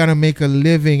I got to make a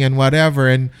living and whatever.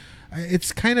 And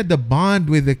it's kind of the bond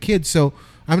with the kids. So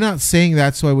I'm not saying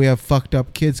that's why we have fucked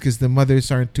up kids because the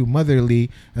mothers aren't too motherly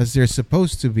as they're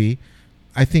supposed to be.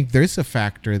 I think there's a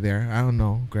factor there. I don't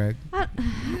know, Greg.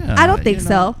 I don't think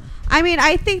so. I mean,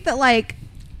 I think that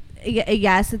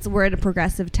yes, we're in a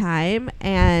progressive time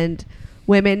and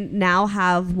women now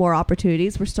have more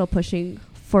opportunities. We're still pushing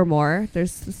for more.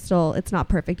 It's not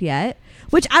perfect yet,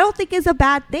 which I don't think is a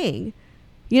bad thing.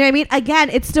 You know what I mean? Again,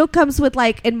 it still comes with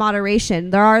in moderation.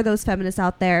 There are those feminists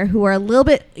out there who are a little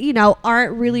bit,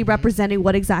 aren't really representing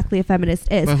what exactly a feminist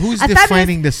is. But who's A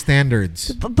defining the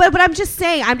standards? But I'm just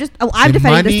saying. I'm The defending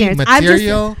money, the standards.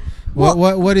 material.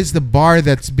 What is the bar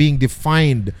that's being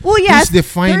defined? Well, yes, who's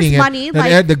defining there's it? money,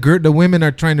 That the women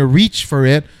are trying to reach for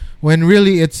it when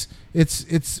really it's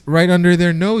right under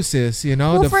their noses.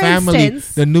 Well, the for family,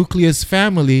 instance- the nucleus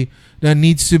family that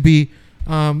needs to be,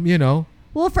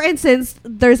 Well, for instance,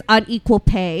 there's unequal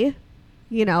pay.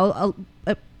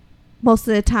 Most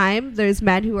of the time, there's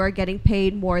men who are getting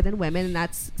paid more than women, and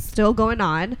that's still going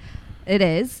on. It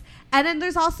is. And then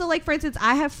there's also, for instance,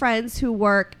 I have friends who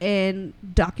work in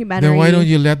documentary. Then why don't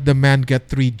you let the man get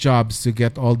 3 jobs to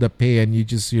get all the pay and you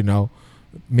just,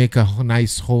 make a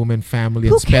nice home and family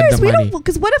and Who spend cares? the money?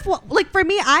 Because what if, for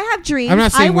me, I have dreams. I'm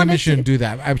not saying women wanted shouldn't do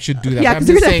that. I should do that. Yeah, I'm 'cause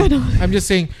just you're saying. definitely- I'm just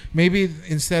saying. Maybe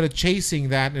instead of chasing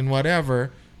that and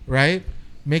whatever, right?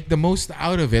 Make the most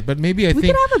out of it. But maybe I We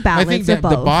think can have a balance I think of that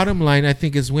the both. bottom line, I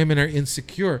think, is women are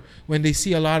insecure when they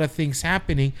see a lot of things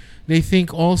happening. They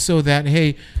think also that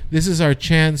hey, this is our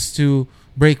chance to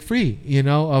break free,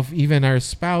 of even our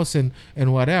spouse and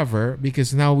whatever,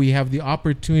 because now we have the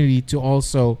opportunity to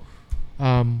also,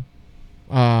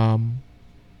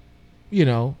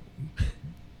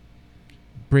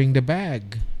 bring the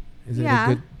bag. Is it Yeah. a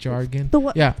good jargon?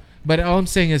 The Yeah, but all I'm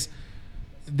saying is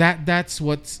that's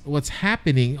what's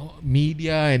happening.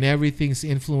 Media and everything's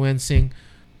influencing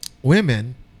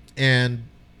women, and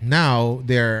now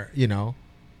they're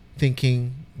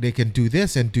thinking they can do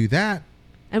this and do that.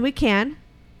 And we can.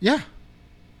 Yeah,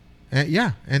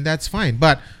 and that's fine,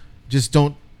 but just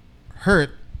don't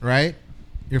hurt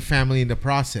your family in the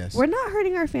process. We're not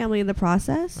hurting our family in the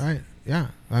process. Right? Yeah.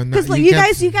 Because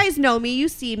you guys know me. You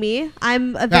see me.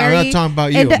 I'm a very. I'm not talking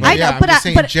about you. But I know, I'm just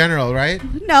saying in general, right?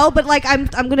 No, but I'm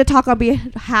going to talk on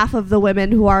behalf of the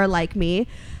women who are like me.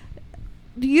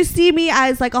 You see me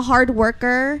as a hard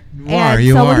worker and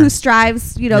someone who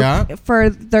strives, for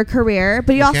their career.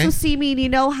 But you also see me, and you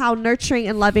know how nurturing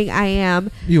and loving I am.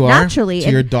 You naturally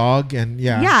to your dog and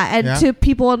to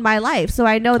people in my life. So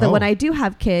I know that when I do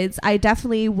have kids, I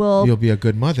definitely will. You'll be a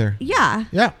good mother. Yeah.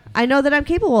 Yeah. I know that I'm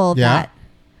capable of that.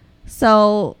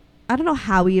 So I don't know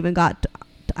how we even got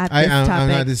at this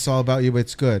topic. This is all about you, but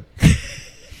it's good.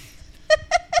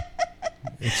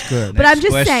 It's good. But I'm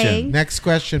just saying. Next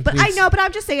question, But please. I know, but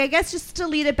I'm just saying, I guess just to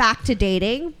lead it back to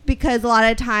dating, because a lot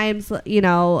of times,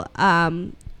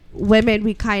 women,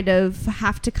 we kind of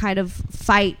have to kind of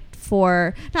fight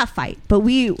for, not fight, but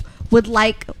we would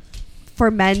like for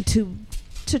men to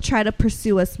try to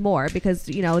pursue us more, because,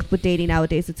 with dating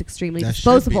nowadays, it's extremely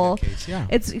disposable. Should be the case, yeah.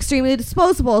 It's extremely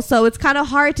disposable. So it's kind of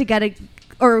hard to get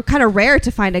or kind of rare to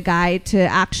find a guy to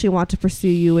actually want to pursue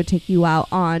you and take you out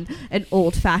on an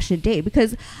old-fashioned date.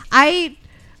 Because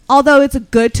although it's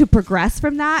good to progress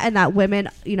from that, and that women,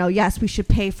 yes, we should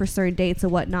pay for certain dates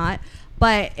and whatnot,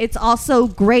 but it's also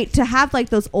great to have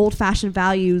those old-fashioned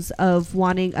values of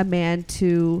wanting a man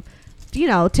to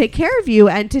take care of you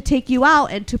and to take you out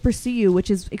and to pursue you,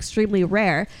 which is extremely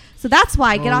rare. So that's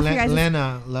why get off your guys.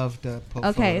 Lena loved the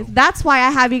Okay, that's why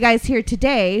I have you guys here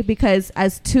today, because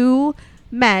as two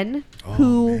men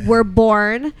who were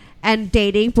born and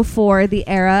dating before the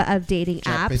era of dating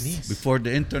apps, before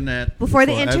the internet, before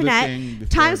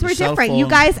times were different. You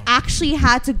guys actually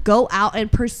had to go out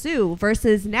and pursue,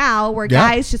 versus now where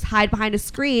guys just hide behind a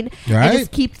screen and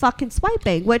just keep fucking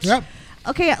swiping, which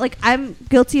okay, like I'm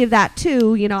guilty of that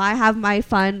too. I have my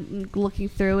fun looking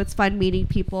through. It's fun meeting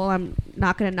people. I'm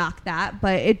not going to knock that,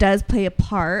 but it does play a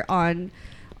part on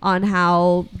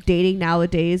how dating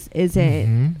nowadays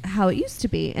isn't how it used to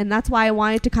be. And that's why I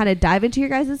wanted to kind of dive into your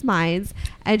guys' minds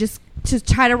and just to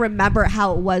try to remember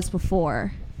how it was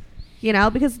before.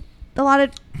 Because a lot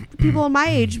of people in my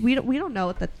age, we don't know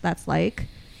what that's like.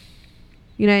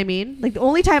 You know what I mean? Like the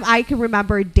only time I can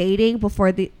remember dating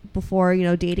before dating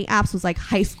apps was like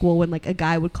high school, when like a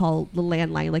guy would call the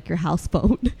landline like your house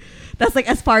phone. That's like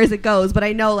as far as it goes. But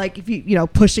I know, like, if you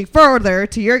pushing further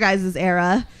to your guys'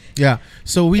 era,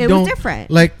 so it was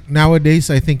different. Like nowadays,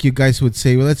 I think you guys would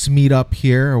say, well, let's meet up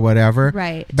here or whatever.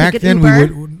 Right. Back then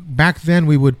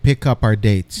we would pick up our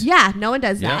dates. Yeah, no one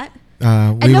does that.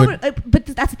 But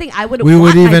that's the thing. I wouldn't. We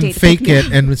would even fake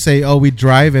it and say, "Oh, we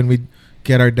drive and we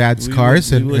get our dad's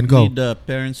cars and go." Need the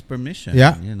parents' permission.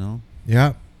 Yeah.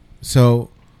 Yeah. So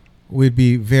we'd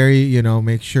be very,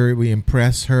 make sure we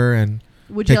impress her and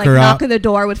would you like knock on the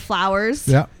door with flowers?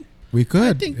 Yeah, we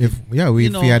could. If we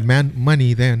had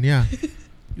money, then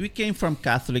we came from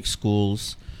Catholic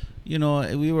schools.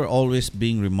 We were always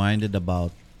being reminded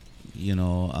about,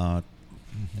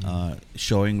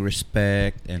 showing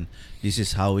respect, and this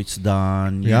is how it's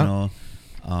done.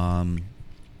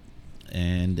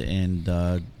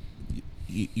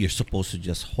 You're supposed to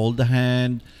just hold the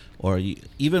hand. Or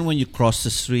even when you cross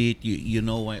the street, you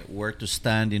know where to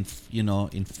stand in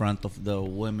front of the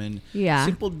women. Yeah.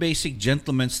 Simple, basic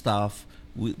gentleman stuff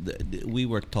we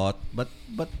were taught, but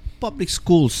public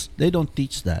schools, they don't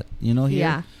teach that. Here.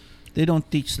 Yeah. They don't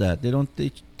teach that. They don't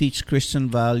teach Christian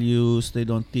values. They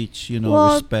don't teach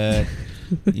respect.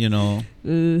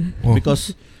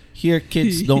 Because here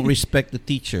kids don't respect the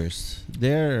teachers.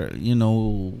 They're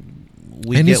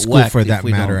we any get school whacked for if that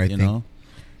we matter. don't, I think.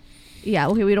 Yeah,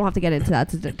 okay, we don't have to get into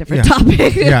that. It's a different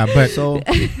topic. Yeah, but so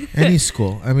any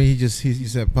school. I mean, he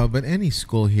said pub, but any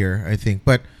school here, I think.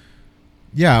 But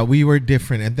we were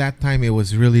different at that time. It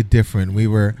was really different.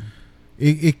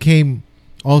 It came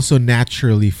also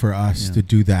naturally for us to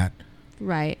do that.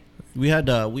 Right. We had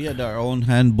our own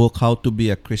handbook, how to be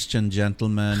a Christian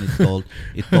gentleman.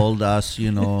 It told us,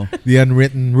 the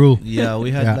unwritten rule. Yeah,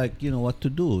 we had what to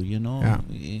do,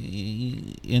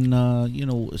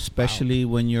 especially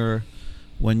when you're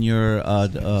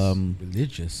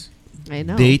religious. I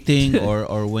know. Dating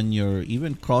or when you're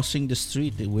even crossing the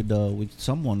street with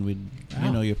someone with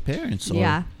your parents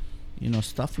or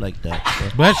stuff like that. So.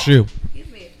 Bless you.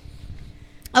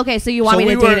 Okay, so you want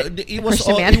me to date a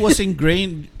Christian man? It was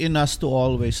ingrained in us to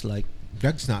always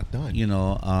that's not done.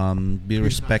 Be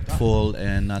respectful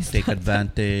and not take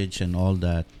advantage and all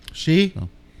that.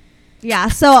 Yeah.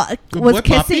 So was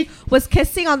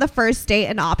kissing on the first date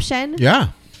an option? Yeah,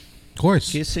 of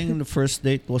course. Kissing on the first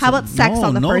date was. How about sex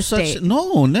on the first date?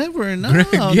 No, never. No,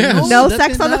 yes. No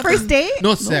sex on the first date.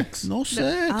 No sex. No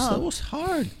sex. Oh. That was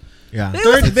hard. Yeah.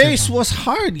 Third base was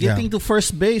hard. Getting to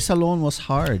first base alone was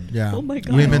hard. Yeah. Oh my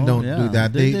God. Women don't do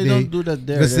that. They don't do that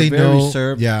there. Because They're they very know.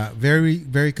 reserved. Yeah. Very,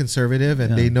 very conservative,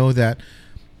 and they know that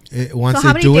once so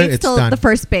how they many do dates it, it's till done. the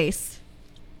first base?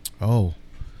 Oh,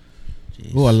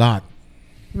 Jeez. a lot.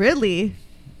 Really?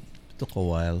 Took a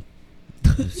while.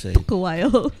 Took a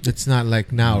while. It's not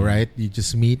like now, right? You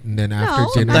just meet and then after No,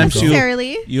 dinner, not Sometimes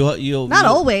necessarily. You Not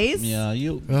always. Yeah,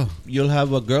 you'll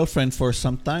have a girlfriend for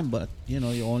some time, but you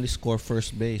only score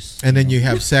first base. and then you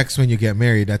have sex when you get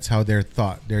married. That's how they're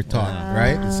taught,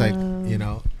 right? It's like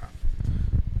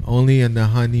only in the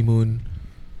honeymoon.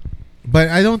 But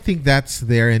I don't think that's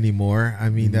there anymore. I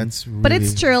mean, that's really... But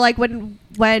it's true. Like when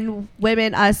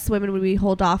women, when we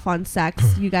hold off on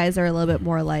sex, you guys are a little bit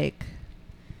more like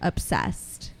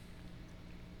obsessed.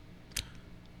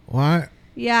 What?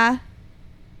 Yeah.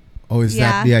 Oh, is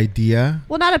that the idea?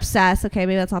 Well, not obsessed. Okay,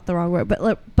 maybe that's not the wrong word, but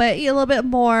a little bit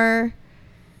more,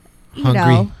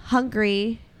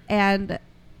 hungry, and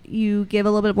you give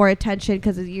a little bit more attention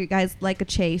because you guys like a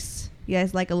chase. You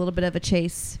guys like a little bit of a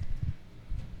chase.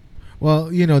 Well,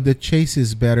 the chase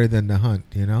is better than the hunt,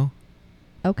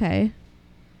 Okay.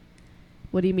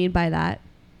 What do you mean by that?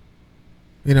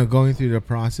 going through the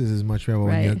process is much better.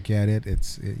 When you Right. get it,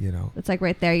 It's like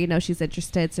right there, she's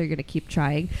interested, so you're gonna keep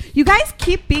trying. You guys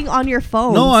keep being on your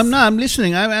phones. No, I'm not. I'm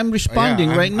listening. I'm responding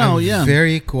right now. I'm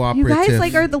very cooperative. You guys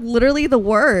like are literally the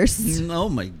worst. Oh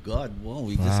my God! Whoa,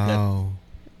 we just got.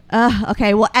 Wow.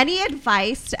 Okay. Well, any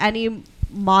advice to any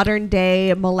modern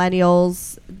day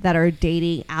millennials that are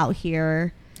dating out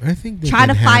here? I think they Trying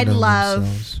can to find handle love.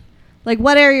 themselves. Like,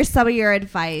 what are some of your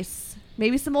advice?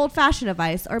 Maybe some old fashioned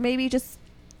advice, or maybe just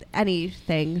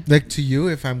anything. Like to you,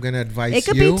 if I'm gonna advise you, It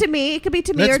could be to me. It could be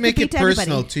to me, or let's it make could be it to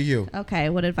personal anybody. to you, Okay.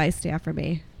 What advice do you have for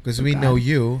me? because we God. know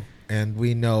you and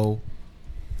we know.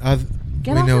 Get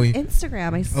we off know of you.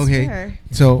 Instagram. I Okay. swear.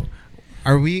 So,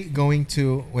 are we going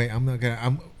to wait? I'm not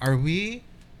gonna. Are we?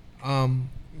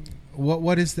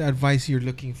 What is the advice you're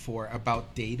looking for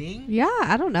about dating? Yeah,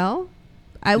 I don't know.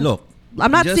 Look,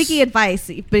 I'm not just- seeking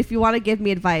advice, but if you want to give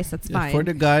me advice, that's fine. For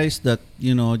the guys that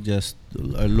just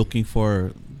are looking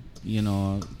for,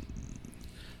 a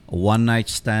one night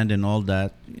stand and all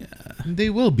that. They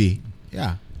will be.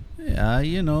 Yeah. Yeah,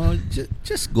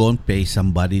 just go and pay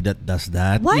somebody that does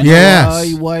that. What? You know,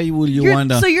 Yes. Why will you You're- want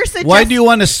to? so you're Why do you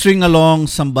want to string along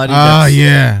somebody?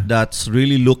 Yeah. That's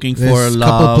really looking There's for a love.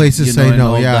 couple places I and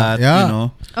know, all yeah, that, yeah.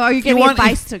 Oh, are you If giving you me want-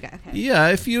 advice to okay. Yeah,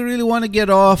 if you really want to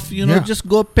get off, Yeah. just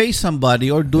go pay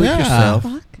somebody or do Yeah. it yourself.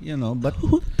 Fuck.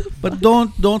 But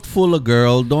don't fool a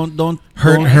girl. Don't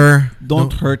Hurt her.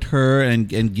 Don't hurt her and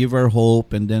give her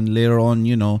hope, and then later on,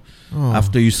 Oh.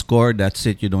 after you score, that's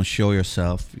it. You don't show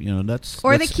yourself.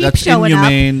 Or they that's, keep that's showing up.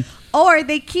 inhumane. Or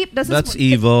they keep That's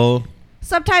evil.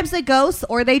 Sometimes they ghost,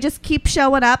 or they just keep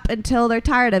showing up until they're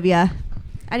tired of you.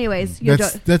 Anyways, you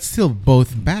That's still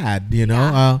both bad,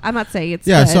 Yeah, I'm not saying it's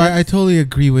yeah, good. so I totally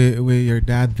agree with your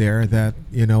dad there that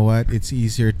it's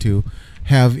easier to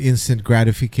have instant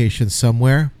gratification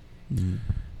somewhere.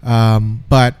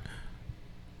 But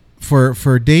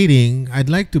for dating, I'd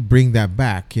like to bring that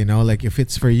back, like if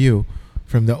it's for you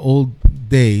from the old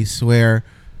days where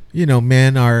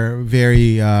men are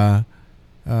very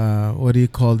what do you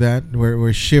call that,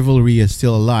 where chivalry is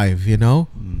still alive,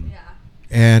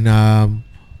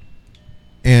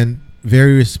 and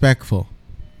very respectful,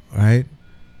 right?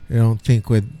 They don't think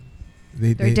with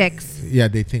Their dicks. Yeah,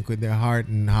 they think with their heart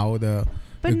and how the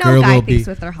But no girl guy will thinks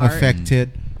be with their heart.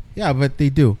 affected. Yeah, but they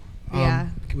do. Yeah.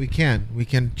 We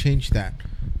can change that,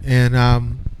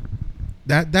 and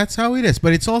that's how it is.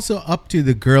 But it's also up to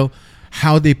the girl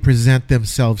how they present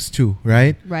themselves too,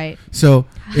 right? Right. So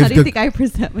How do you think I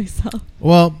present myself?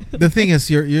 well, the thing is,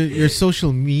 your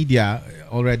social media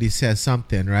already says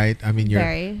something, right? I mean,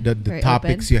 the very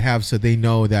topics open. you have, so they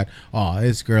know that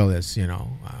this girl is,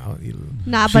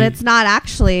 Nah, she- but it's not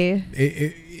actually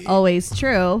it- always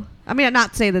true. I mean, I'm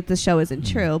not saying that the show isn't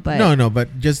true, but no,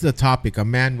 but just the topic. A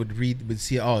man would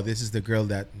see, this is the girl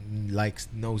that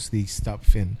knows these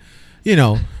stuff, and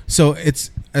so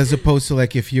it's as opposed to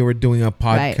like if you were doing a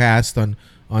podcast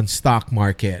on stock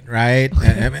market, right?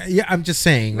 Yeah, I'm just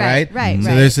saying, right? Right.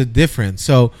 So there's a difference.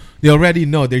 So they already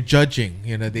know, they're judging.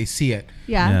 They see it.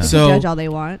 yeah, Yeah. they So- can judge all they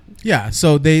want. Yeah,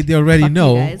 so they already Fuck you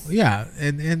know. guys. Yeah,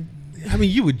 and I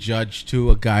mean, you would judge to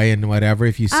a guy and whatever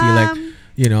if you see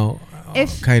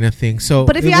if- kind of thing. So,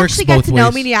 But if it you works actually get both to know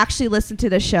ways. me and you actually listen to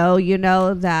the show, you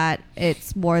know that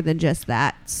it's more than just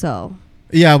that. So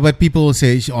Yeah, but people will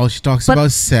say she talks But-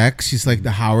 about sex. She's like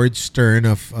the Howard Stern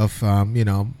of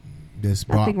this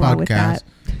Nothing wrong with podcast. that.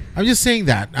 I'm just saying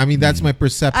that. I mean, that's my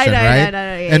perception, I know, right?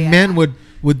 yeah, and yeah. men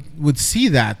would see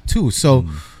that too. So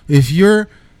if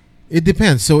it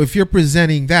depends. So if you're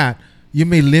presenting that, you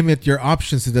may limit your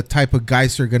options to the type of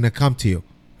guys who are going to come to you,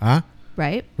 huh?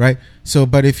 right. Right. So,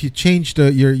 but if you change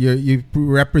you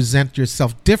represent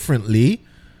yourself differently,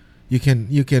 you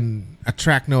can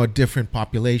attract a different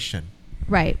population.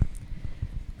 Right.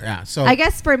 Yeah. So I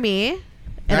guess for me, and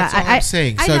that's all I'm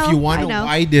saying. So if you want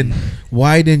to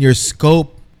widen your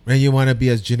scope and you want to be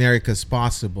as generic as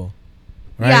possible,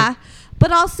 right? yeah.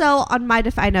 But also on my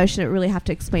I know I shouldn't really have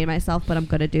to explain myself, but I'm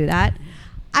going to do that.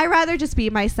 I rather just be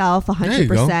myself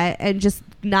 100% and just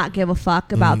not give a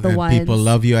fuck about the and ones people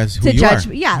love you as who to you judge are.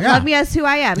 me. Yeah, love me as who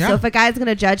I am. Yeah. So if a guy's going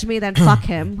to judge me, then fuck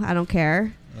him. I don't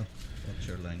care. What's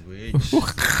your language?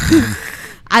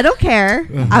 I don't care.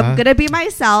 Uh-huh. I'm gonna be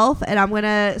myself, and I'm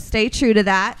gonna stay true to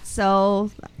that.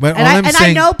 So, But and all I I'm and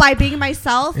saying- I know by being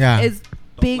myself Yeah. is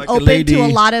being like a open lady. to a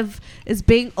lot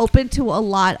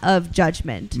of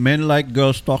judgment, Men like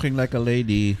girls talking like a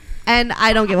lady. and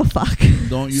I don't give a fuck.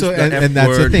 Don't use So the F and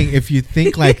that's the word. thing. If you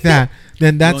think like that,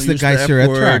 then that's Don't the use the guys F you're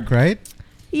word. attract, right?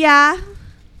 Yeah,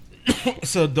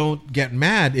 So don't get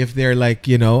mad if they're like,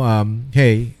 hey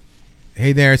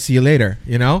there, see you later,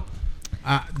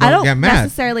 I don't get mad.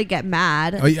 necessarily get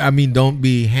mad. I mean, don't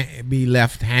be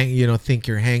left think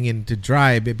you're hanging to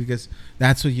dry, because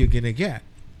that's what you're gonna get.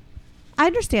 I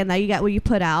understand that you get what you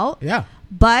put out. Yeah.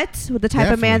 But with the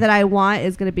type of man Definitely. that I want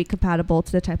is going to be compatible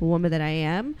to the type of woman that I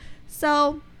am.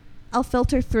 So I'll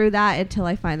filter through that until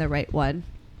I find the right one.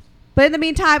 But in the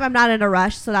meantime, I'm not in a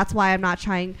rush, so that's why I'm not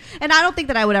trying. And I don't think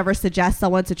that I would ever suggest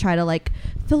someone to try to like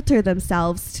filter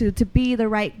themselves to be the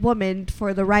right woman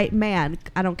for the right man.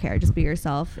 I don't care. Just be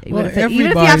yourself. Even if you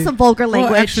have some vulgar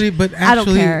language, I don't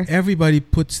care. Everybody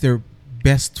puts their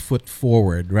best foot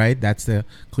forward, right? That's the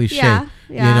cliche. Yeah.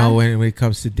 You know, when it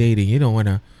comes to dating, you don't want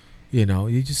to, you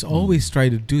just always try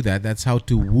to do that. That's how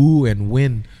to woo and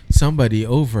win somebody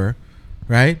over,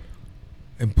 right?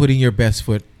 And putting your best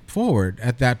foot forward.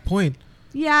 At that point,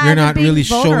 you're not really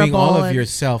showing all of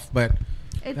yourself, but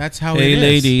that's how it is. Hey,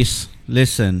 ladies,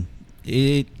 listen.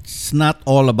 It's not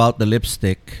all about the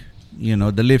lipstick.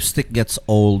 The lipstick gets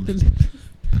old.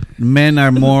 Men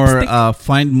are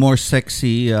find more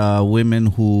sexy women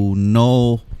who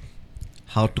know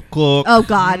how to cook. Oh,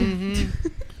 God.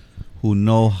 Who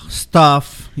know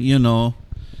stuff, The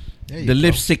go.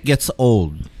 lipstick gets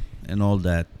old and all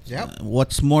that. Yep.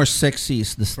 What's more sexy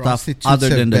is the stuff Prostitutes other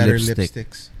have than the better lipstick.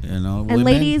 lipsticks. And women,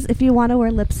 ladies, if you want to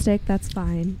wear lipstick, that's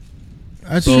fine.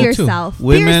 That's Be true, too. yourself.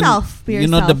 women, Be yourself. Be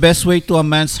yourself. the best way to a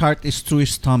man's heart is through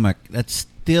his stomach. That's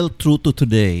still true to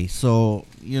today. So,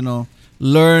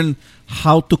 learn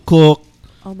how to cook.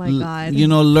 Oh my God.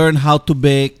 Learn how to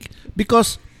bake.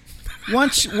 Because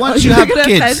once you you're have gonna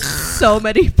offend kids, so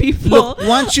many people. look,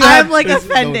 once you I'm have like Don't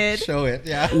offended. show it.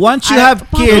 Yeah. once you have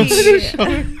kids,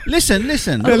 listen.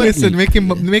 No, listen.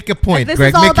 Make a point, This Greg.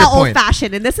 is all Make your about old point.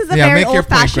 fashioned, and this is a Yeah, very make your old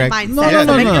fashioned point, mindset. Greg. No,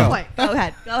 So make no. your point. Go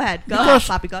ahead. Go ahead,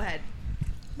 Poppy. Go ahead.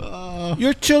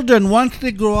 Your children, once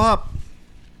they grow up,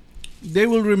 they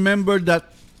will remember that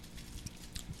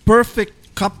perfect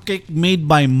cupcake made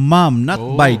by mom,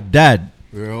 not by dad.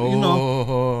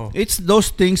 It's those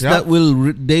things Yeah.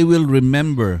 that they will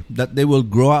remember, that they will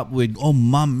grow up with. Oh,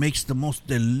 mom makes the most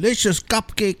delicious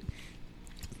cupcake,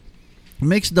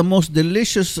 makes the most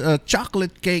delicious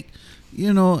chocolate cake,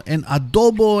 and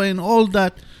adobo and all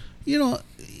that.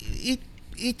 It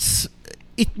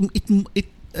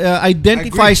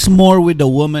identifies more with the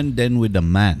woman than with the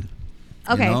man.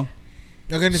 Okay.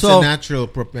 Again, it's So- a natural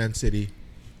propensity.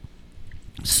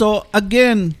 So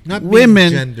again, Not being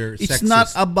women, gender it's sexist. not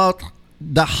about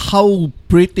how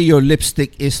pretty your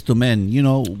lipstick is to men.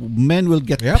 Men will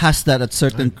get Yep. past that at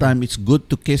certain time. It's good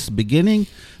to kiss beginning,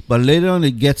 but later on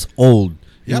it gets old.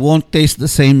 Yep. It won't taste the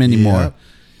same anymore. Yep.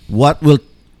 What will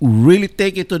really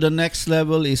take it to the next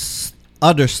level is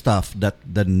other stuff that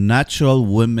the natural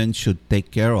women should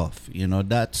take care of.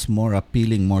 That's more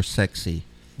appealing, more sexy.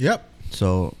 Yep.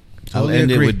 So I'll Totally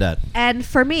end agree. it with that. And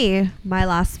for me, my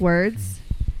last words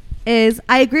is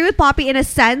I agree with Poppy in a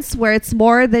sense where it's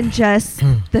more than just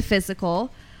the physical.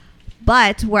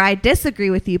 But where I disagree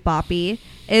with you, Poppy,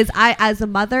 is I, as a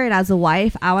mother and as a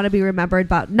wife, I want to be remembered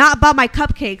not about my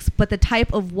cupcakes, but the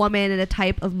type of woman and the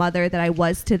type of mother that I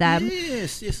was to them.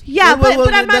 Yes. Yeah, Well,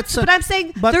 but I'm not. that's But I'm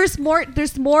saying but- there's more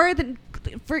than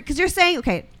because you're saying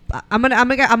okay. I'm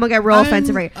gonna get real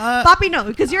offensive right. Poppy, no,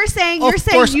 because you're saying Of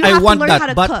course, you I have to want learn that, how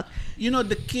to but cook.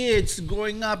 the kids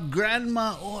growing up,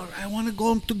 grandma, or I want to go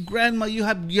home to grandma. You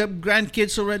have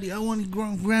grandkids already. I want to go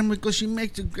home to grandma because she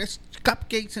makes the best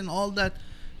cupcakes and all that.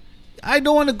 I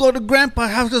don't want to go to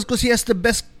grandpa's house because he has the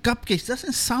best cupcakes.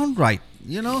 Doesn't sound right,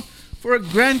 For a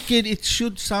grandkid, it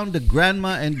should sound the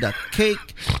grandma and that cake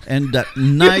and that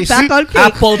nice back on cake.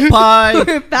 apple pie.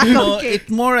 We're back on cake. It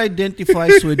more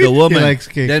identifies with the woman likes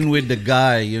cake. than with the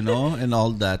guy, and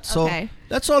all that. So Okay.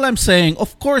 that's all I'm saying.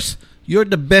 Of course, you're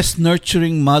the best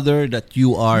nurturing mother that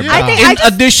you are. Yeah. But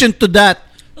in addition to that,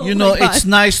 my God. it's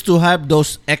nice to have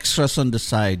those extras on the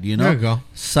side, There you go.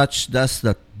 Such as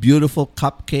that beautiful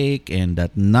cupcake and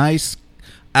that nice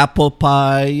apple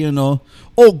pie,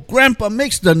 Oh, grandpa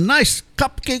makes the nice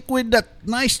cupcake with that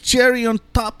nice cherry on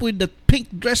top with the pink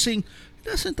dressing. It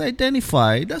doesn't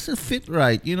identify. It doesn't fit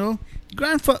right,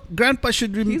 Grandpa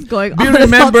should He's going be on about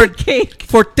remembered the cake.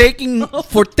 for taking the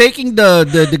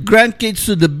grandkids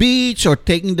to the beach or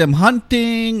taking them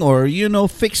hunting or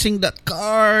fixing that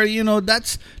car.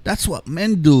 That's what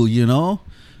men do.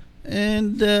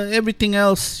 And everything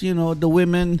else, the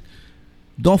women,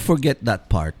 don't forget that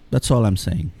part. That's all I'm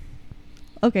saying.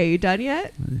 Okay, you done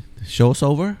yet? The show's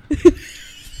over.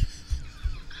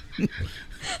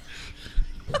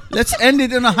 Let's end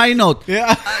it on a high note.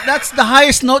 Yeah. That's the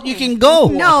highest note you can go.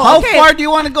 No, How okay. far do you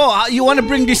want to go? You want to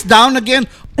bring this down again?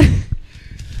 Good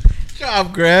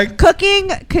job, Greg. Cooking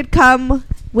could come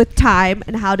with time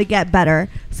and how to get better.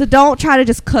 So don't try to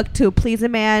just cook to please a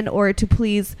man or to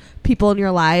please people in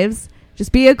your lives.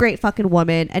 Just be a great fucking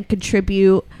woman and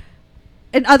contribute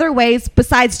in other ways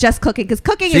besides just cooking, because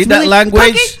cooking is really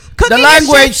language. Cooking the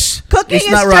language. Cooking is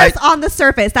not just right. on the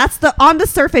surface. That's the on the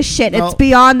surface shit. No. It's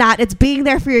beyond that. It's being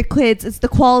there for your kids. It's the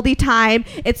quality time.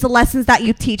 It's the lessons that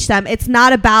you teach them. It's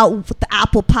not about the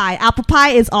apple pie. Apple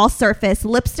pie is all surface.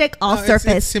 Lipstick, all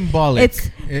surface. It's symbolic. It's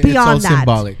beyond it's all that.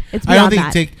 symbolic. It's I don't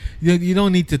beyond think that. you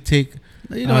don't need to take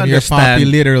You don't your understand. poppy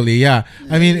literally. Yeah,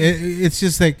 I mean it's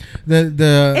just like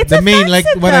the It's main, like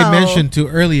offensive, what I though. mentioned to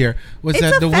earlier was It's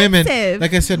that the women, offensive.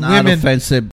 like I said, Not women.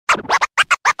 offensive.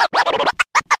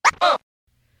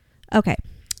 Okay,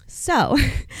 so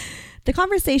the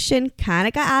conversation kind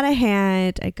of got out of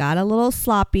hand. It got a little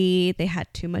sloppy. They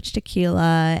had too much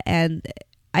tequila, and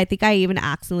I think I even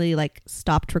accidentally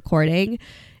stopped recording.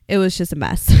 It was just a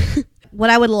mess. What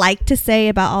I would like to say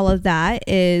about all of that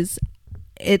is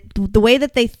the way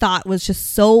that they thought was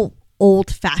just so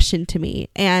old-fashioned to me,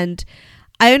 and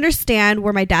I understand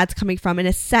where my dad's coming from in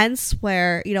a sense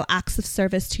where, acts of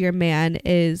service to your man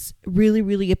is really,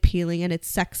 really appealing, and it's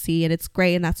sexy and it's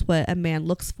great. And that's what a man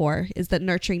looks for, is the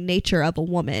nurturing nature of a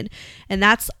woman. And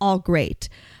that's all great.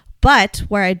 But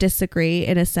where I disagree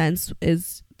in a sense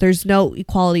is there's no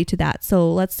equality to that.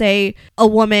 So let's say a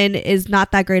woman is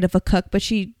not that great of a cook, but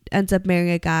she ends up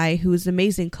marrying a guy who's an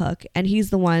amazing cook, and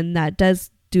he's the one that does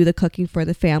do the cooking for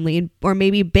the family, or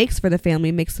maybe bakes for the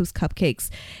family, makes those cupcakes.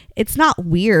 It's not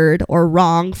weird or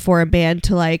wrong for a man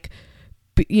to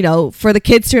for the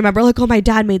kids to remember, oh, my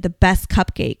dad made the best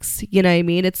cupcakes. You know what I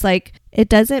mean? It's it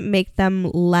doesn't make them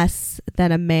less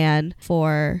than a man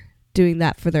for doing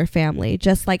that for their family,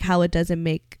 just like how it doesn't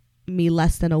make me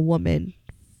less than a woman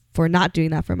for not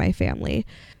doing that for my family.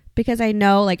 Because I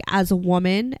know, as a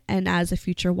woman and as a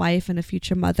future wife and a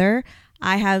future mother,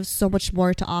 I have so much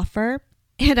more to offer.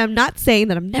 And I'm not saying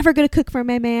that I'm never going to cook for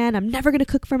my man. I'm never going to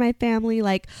cook for my family.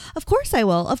 Of course I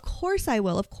will. Of course I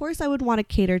will. Of course I would want to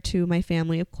cater to my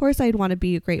family. Of course I'd want to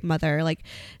be a great mother.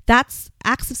 That's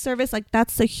acts of service.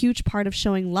 That's a huge part of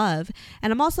showing love.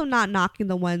 And I'm also not knocking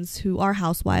the ones who are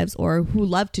housewives or who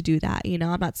love to do that.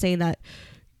 I'm not saying that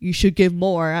you should give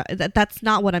more. That's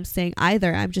not what I'm saying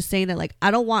either. I'm just saying that I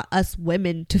don't want us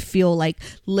women to feel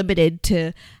limited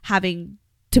to having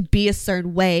to be a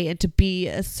certain way and to be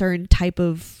a certain type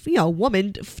of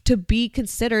woman, to be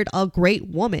considered a great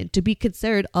woman, to be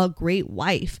considered a great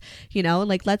wife.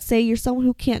 Let's say you're someone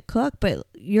who can't cook, but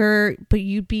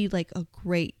you'd be a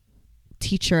great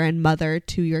teacher and mother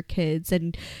to your kids,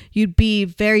 and you'd be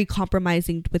very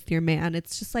compromising with your man.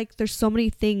 It's just there's so many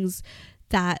things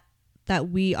that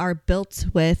we are built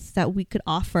with that we could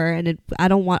offer, and I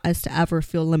don't want us to ever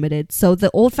feel limited. So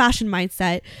the old-fashioned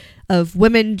mindset of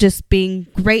women just being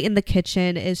great in the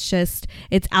kitchen is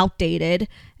it's outdated.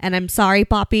 And I'm sorry,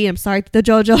 Poppy, I'm sorry to the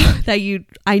JoJo that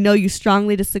I know you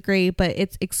strongly disagree, but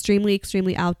it's extremely,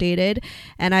 extremely outdated,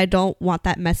 and I don't want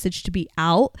that message to be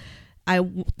out.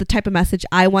 The type of message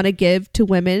I want to give to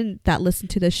women that listen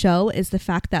to the show is the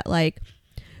fact that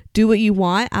do what you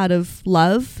want out of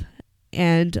love.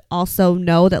 And also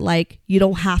know that you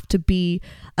don't have to be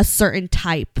a certain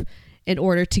type in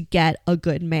order to get a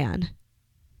good man.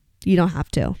 You don't have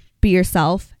to. Be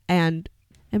yourself and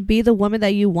be the woman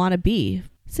that you want to be.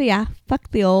 So yeah,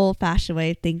 fuck the old fashioned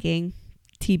way of thinking.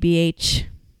 TBH.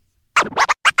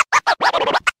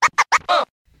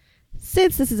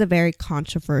 Since this is a very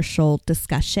controversial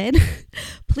discussion,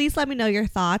 please let me know your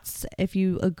thoughts. If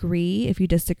you agree, if you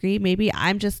disagree, maybe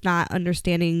I'm just not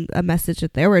understanding a message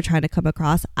that they were trying to come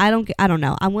across. I don't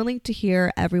know. I'm willing to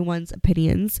hear everyone's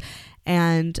opinions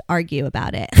and argue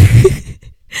about it.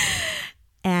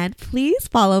 And please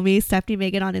follow me, Stephanie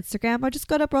Megan, on Instagram, or just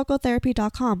go to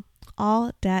brocotherapy.com.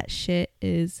 All that shit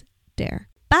is there.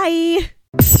 Bye.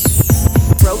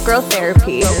 Broke Girl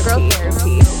Therapy. Broke Girl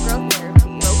Therapy.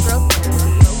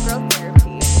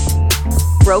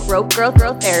 Broke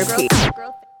Girl Therapy.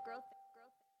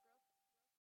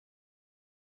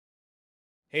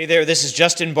 Hey there, this is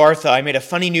Justin Bartha. I made a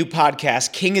funny new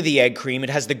podcast, King of the Egg Cream. It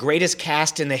has the greatest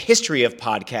cast in the history of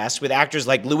podcasts with actors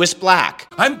like Louis Black,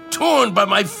 I'm torn by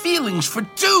my feelings for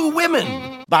two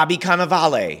women. Bobby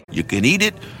Cannavale, You can eat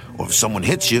it, or if someone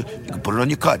hits you, you can put it on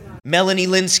your cut. Melanie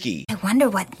Linsky, I wonder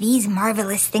what these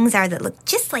marvelous things are that look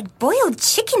just like boiled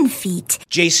chicken feet.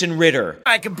 Jason Ritter,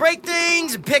 I can break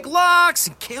things and pick locks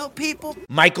and kill people.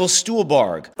 Michael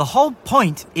Stuhlbarg, The whole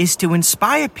point is to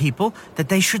inspire people that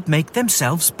they should make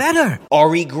themselves better.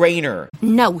 Ari Grainer,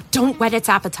 No, don't whet its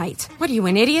appetite. What are you,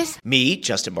 an idiot? me,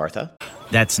 Justin Bartha,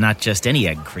 That's not just any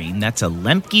egg cream, that's a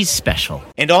Lemke's special.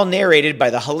 and all narrated by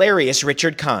the hilarious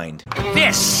Richard Kind.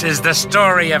 This is the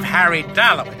story of Harry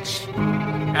Dalowitz.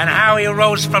 and how he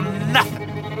rose from nothing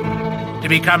to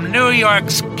become New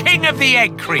York's King of the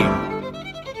Egg Cream.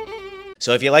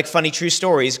 So if you like funny true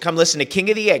stories, come listen to King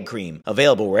of the Egg Cream,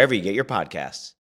 available wherever you get your podcasts.